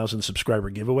 10,000 subscriber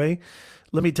giveaway,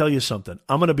 let me tell you something.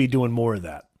 I'm going to be doing more of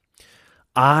that.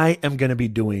 I am going to be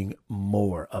doing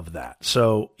more of that.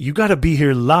 So you got to be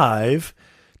here live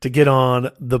to get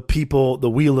on the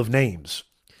wheel of names.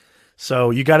 So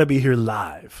you got to be here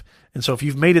live. And so if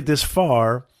you've made it this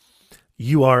far,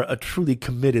 you are a truly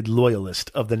committed loyalist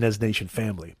of the NesNation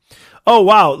family. Oh,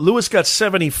 wow. Lewis got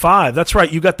 75. That's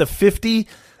right. You got the 50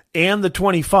 and the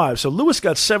 25. So Lewis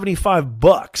got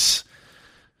 $75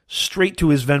 straight to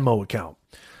his Venmo account.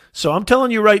 So I'm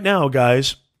telling you right now,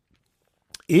 guys,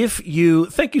 thank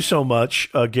you so much,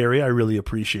 Gary. I really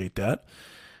appreciate that.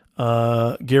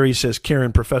 Gary says,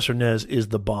 Karen, Professor Nez is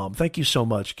the bomb. Thank you so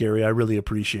much, Gary. I really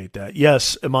appreciate that.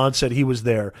 Yes, Iman said he was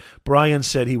there. Brian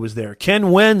said he was there.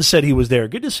 Ken Wen said he was there.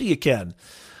 Good to see you, Ken.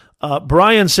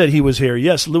 Brian said he was here.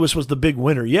 Yes, Lewis was the big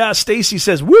winner. Yeah, Stacy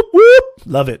says, whoop, whoop.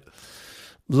 Love it.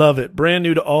 Love it. Brand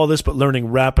new to all this, but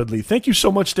learning rapidly. Thank you so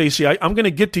much, Stacy. I'm going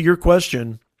to get to your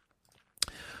question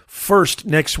first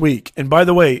next week. And by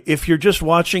the way, if you're just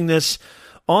watching this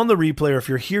on the replay, or if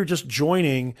you're here just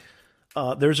joining,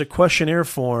 there's a questionnaire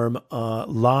form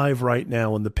live right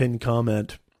now in the pinned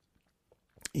comment.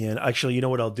 And actually, you know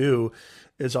what I'll do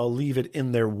is I'll leave it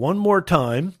in there one more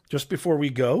time just before we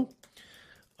go,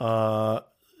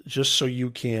 just so you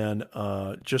can,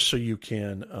 how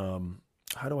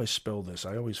do I spell this?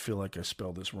 I always feel like I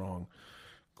spelled this wrong.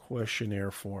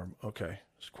 Questionnaire form. Okay.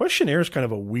 Questionnaire is kind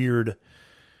of a weird.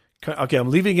 Okay, I'm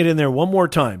leaving it in there one more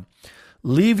time.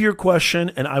 Leave your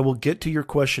question, and I will get to your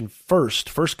question first.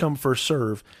 First come, first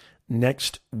serve.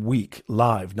 Next week,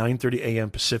 live, 9:30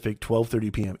 a.m. Pacific,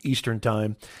 12:30 p.m. Eastern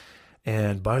Time.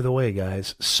 And by the way,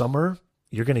 guys, summer,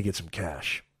 you're going to get some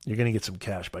cash. You're going to get some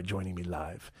cash by joining me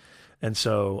live. And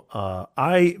so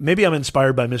maybe I'm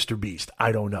inspired by Mr. Beast.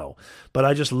 I don't know. But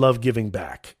I just love giving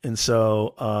back. And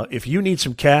so if you need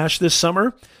some cash this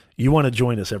summer, you want to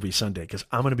join us every Sunday, because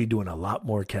I'm going to be doing a lot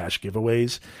more cash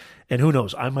giveaways. And who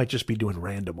knows, I might just be doing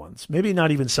random ones. Maybe not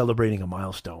even celebrating a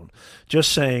milestone.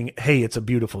 Just saying, hey, it's a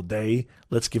beautiful day.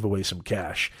 Let's give away some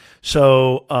cash.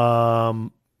 So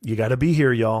you got to be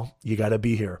here, y'all. You got to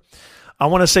be here. I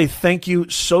want to say thank you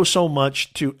so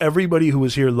much to everybody who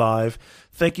was here live.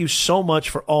 Thank you so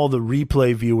much for all the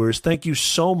replay viewers. Thank you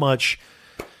so much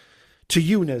to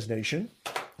you, Nez Nation,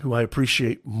 who I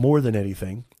appreciate more than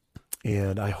anything.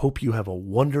 And I hope you have a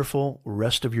wonderful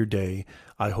rest of your day.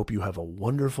 I hope you have a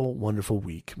wonderful, wonderful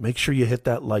week. Make sure you hit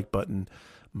that like button.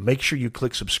 Make sure you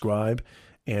click subscribe.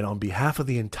 And on behalf of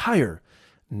the entire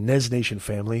Nez Nation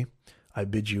family, I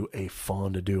bid you a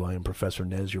fond adieu. I am Professor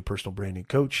Nez, your personal branding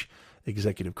coach,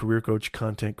 executive career coach,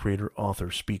 content creator, author,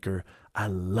 speaker. I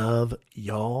love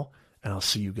y'all, and I'll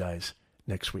see you guys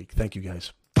next week. Thank you,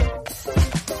 guys.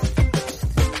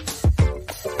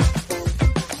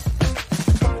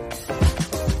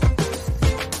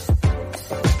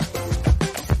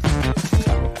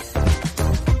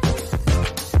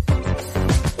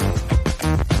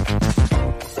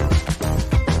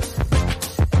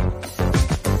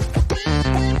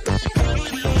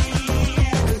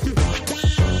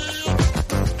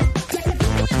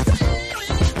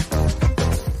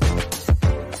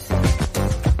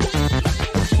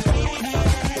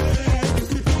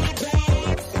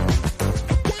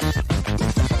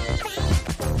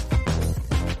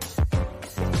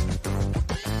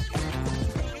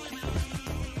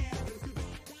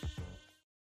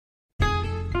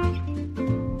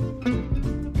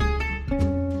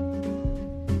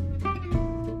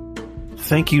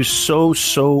 Thank you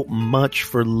so much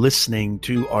for listening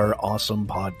to our awesome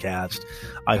podcast.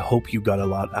 I hope you got a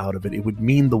lot out of it. It would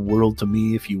mean the world to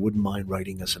me if you wouldn't mind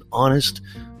writing us an honest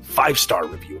 5-star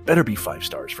review. It better be 5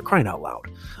 stars, for crying out loud,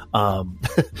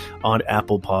 on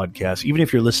Apple Podcasts. Even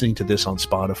if you're listening to this on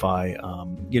Spotify,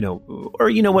 or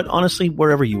you know what, honestly,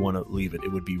 wherever you want to leave it,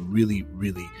 it would be really,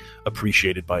 really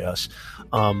appreciated by us.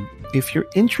 If you're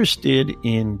interested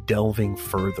in delving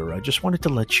further, I just wanted to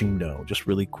let you know, just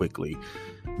really quickly,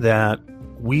 that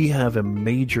we have a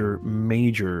major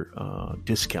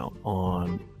discount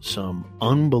on some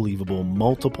unbelievable,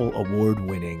 multiple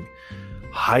award-winning,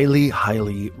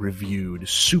 highly reviewed,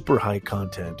 super high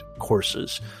content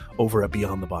courses over at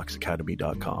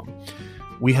BeyondTheBoxAcademy.com.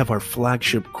 We have our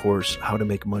flagship course, How to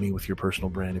Make Money with Your Personal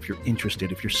Brand. If you're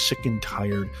interested, if you're sick and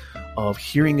tired of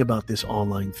hearing about this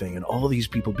online thing and all these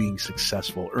people being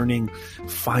successful, earning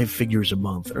 5 figures a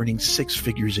month, earning 6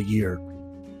 figures a year,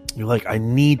 you're like, I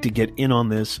need to get in on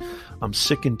this. I'm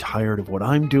sick and tired of what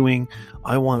I'm doing.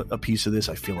 I want a piece of this.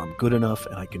 I feel I'm good enough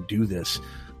and I can do this.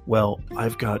 Well,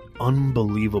 I've got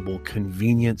unbelievable,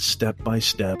 convenient,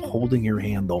 step-by-step, holding your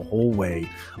hand the whole way,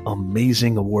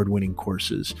 amazing award-winning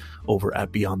courses over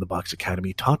at Beyond the Box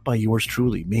Academy, taught by yours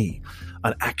truly, me,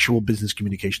 an actual business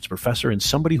communications professor and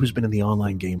somebody who's been in the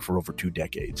online game for over 2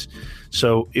 decades.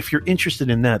 So if you're interested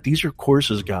in that, these are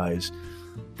courses, guys,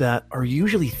 that are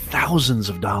usually thousands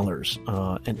of dollars,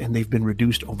 and they've been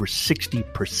reduced over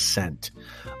 60%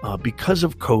 because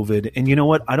of COVID. And you know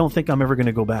what? I don't think I'm ever going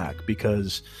to go back,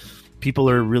 because people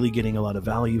are really getting a lot of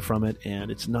value from it, and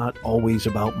it's not always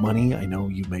about money. I know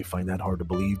you may find that hard to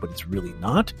believe, but it's really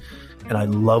not. And I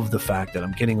love the fact that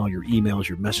I'm getting all your emails,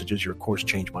 your messages. Your course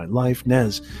changed my life.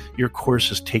 Nez, your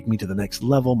courses take me to the next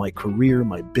level, my career,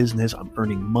 my business. I'm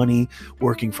earning money,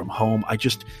 working from home.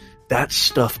 That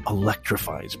stuff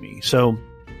electrifies me. So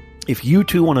if you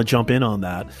too want to jump in on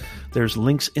that, there's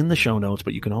links in the show notes,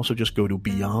 but you can also just go to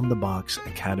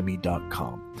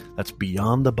BeyondTheBoxAcademy.com. That's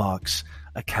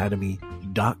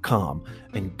BeyondTheBoxAcademy.com,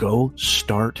 and go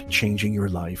start changing your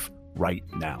life right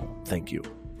now. Thank you.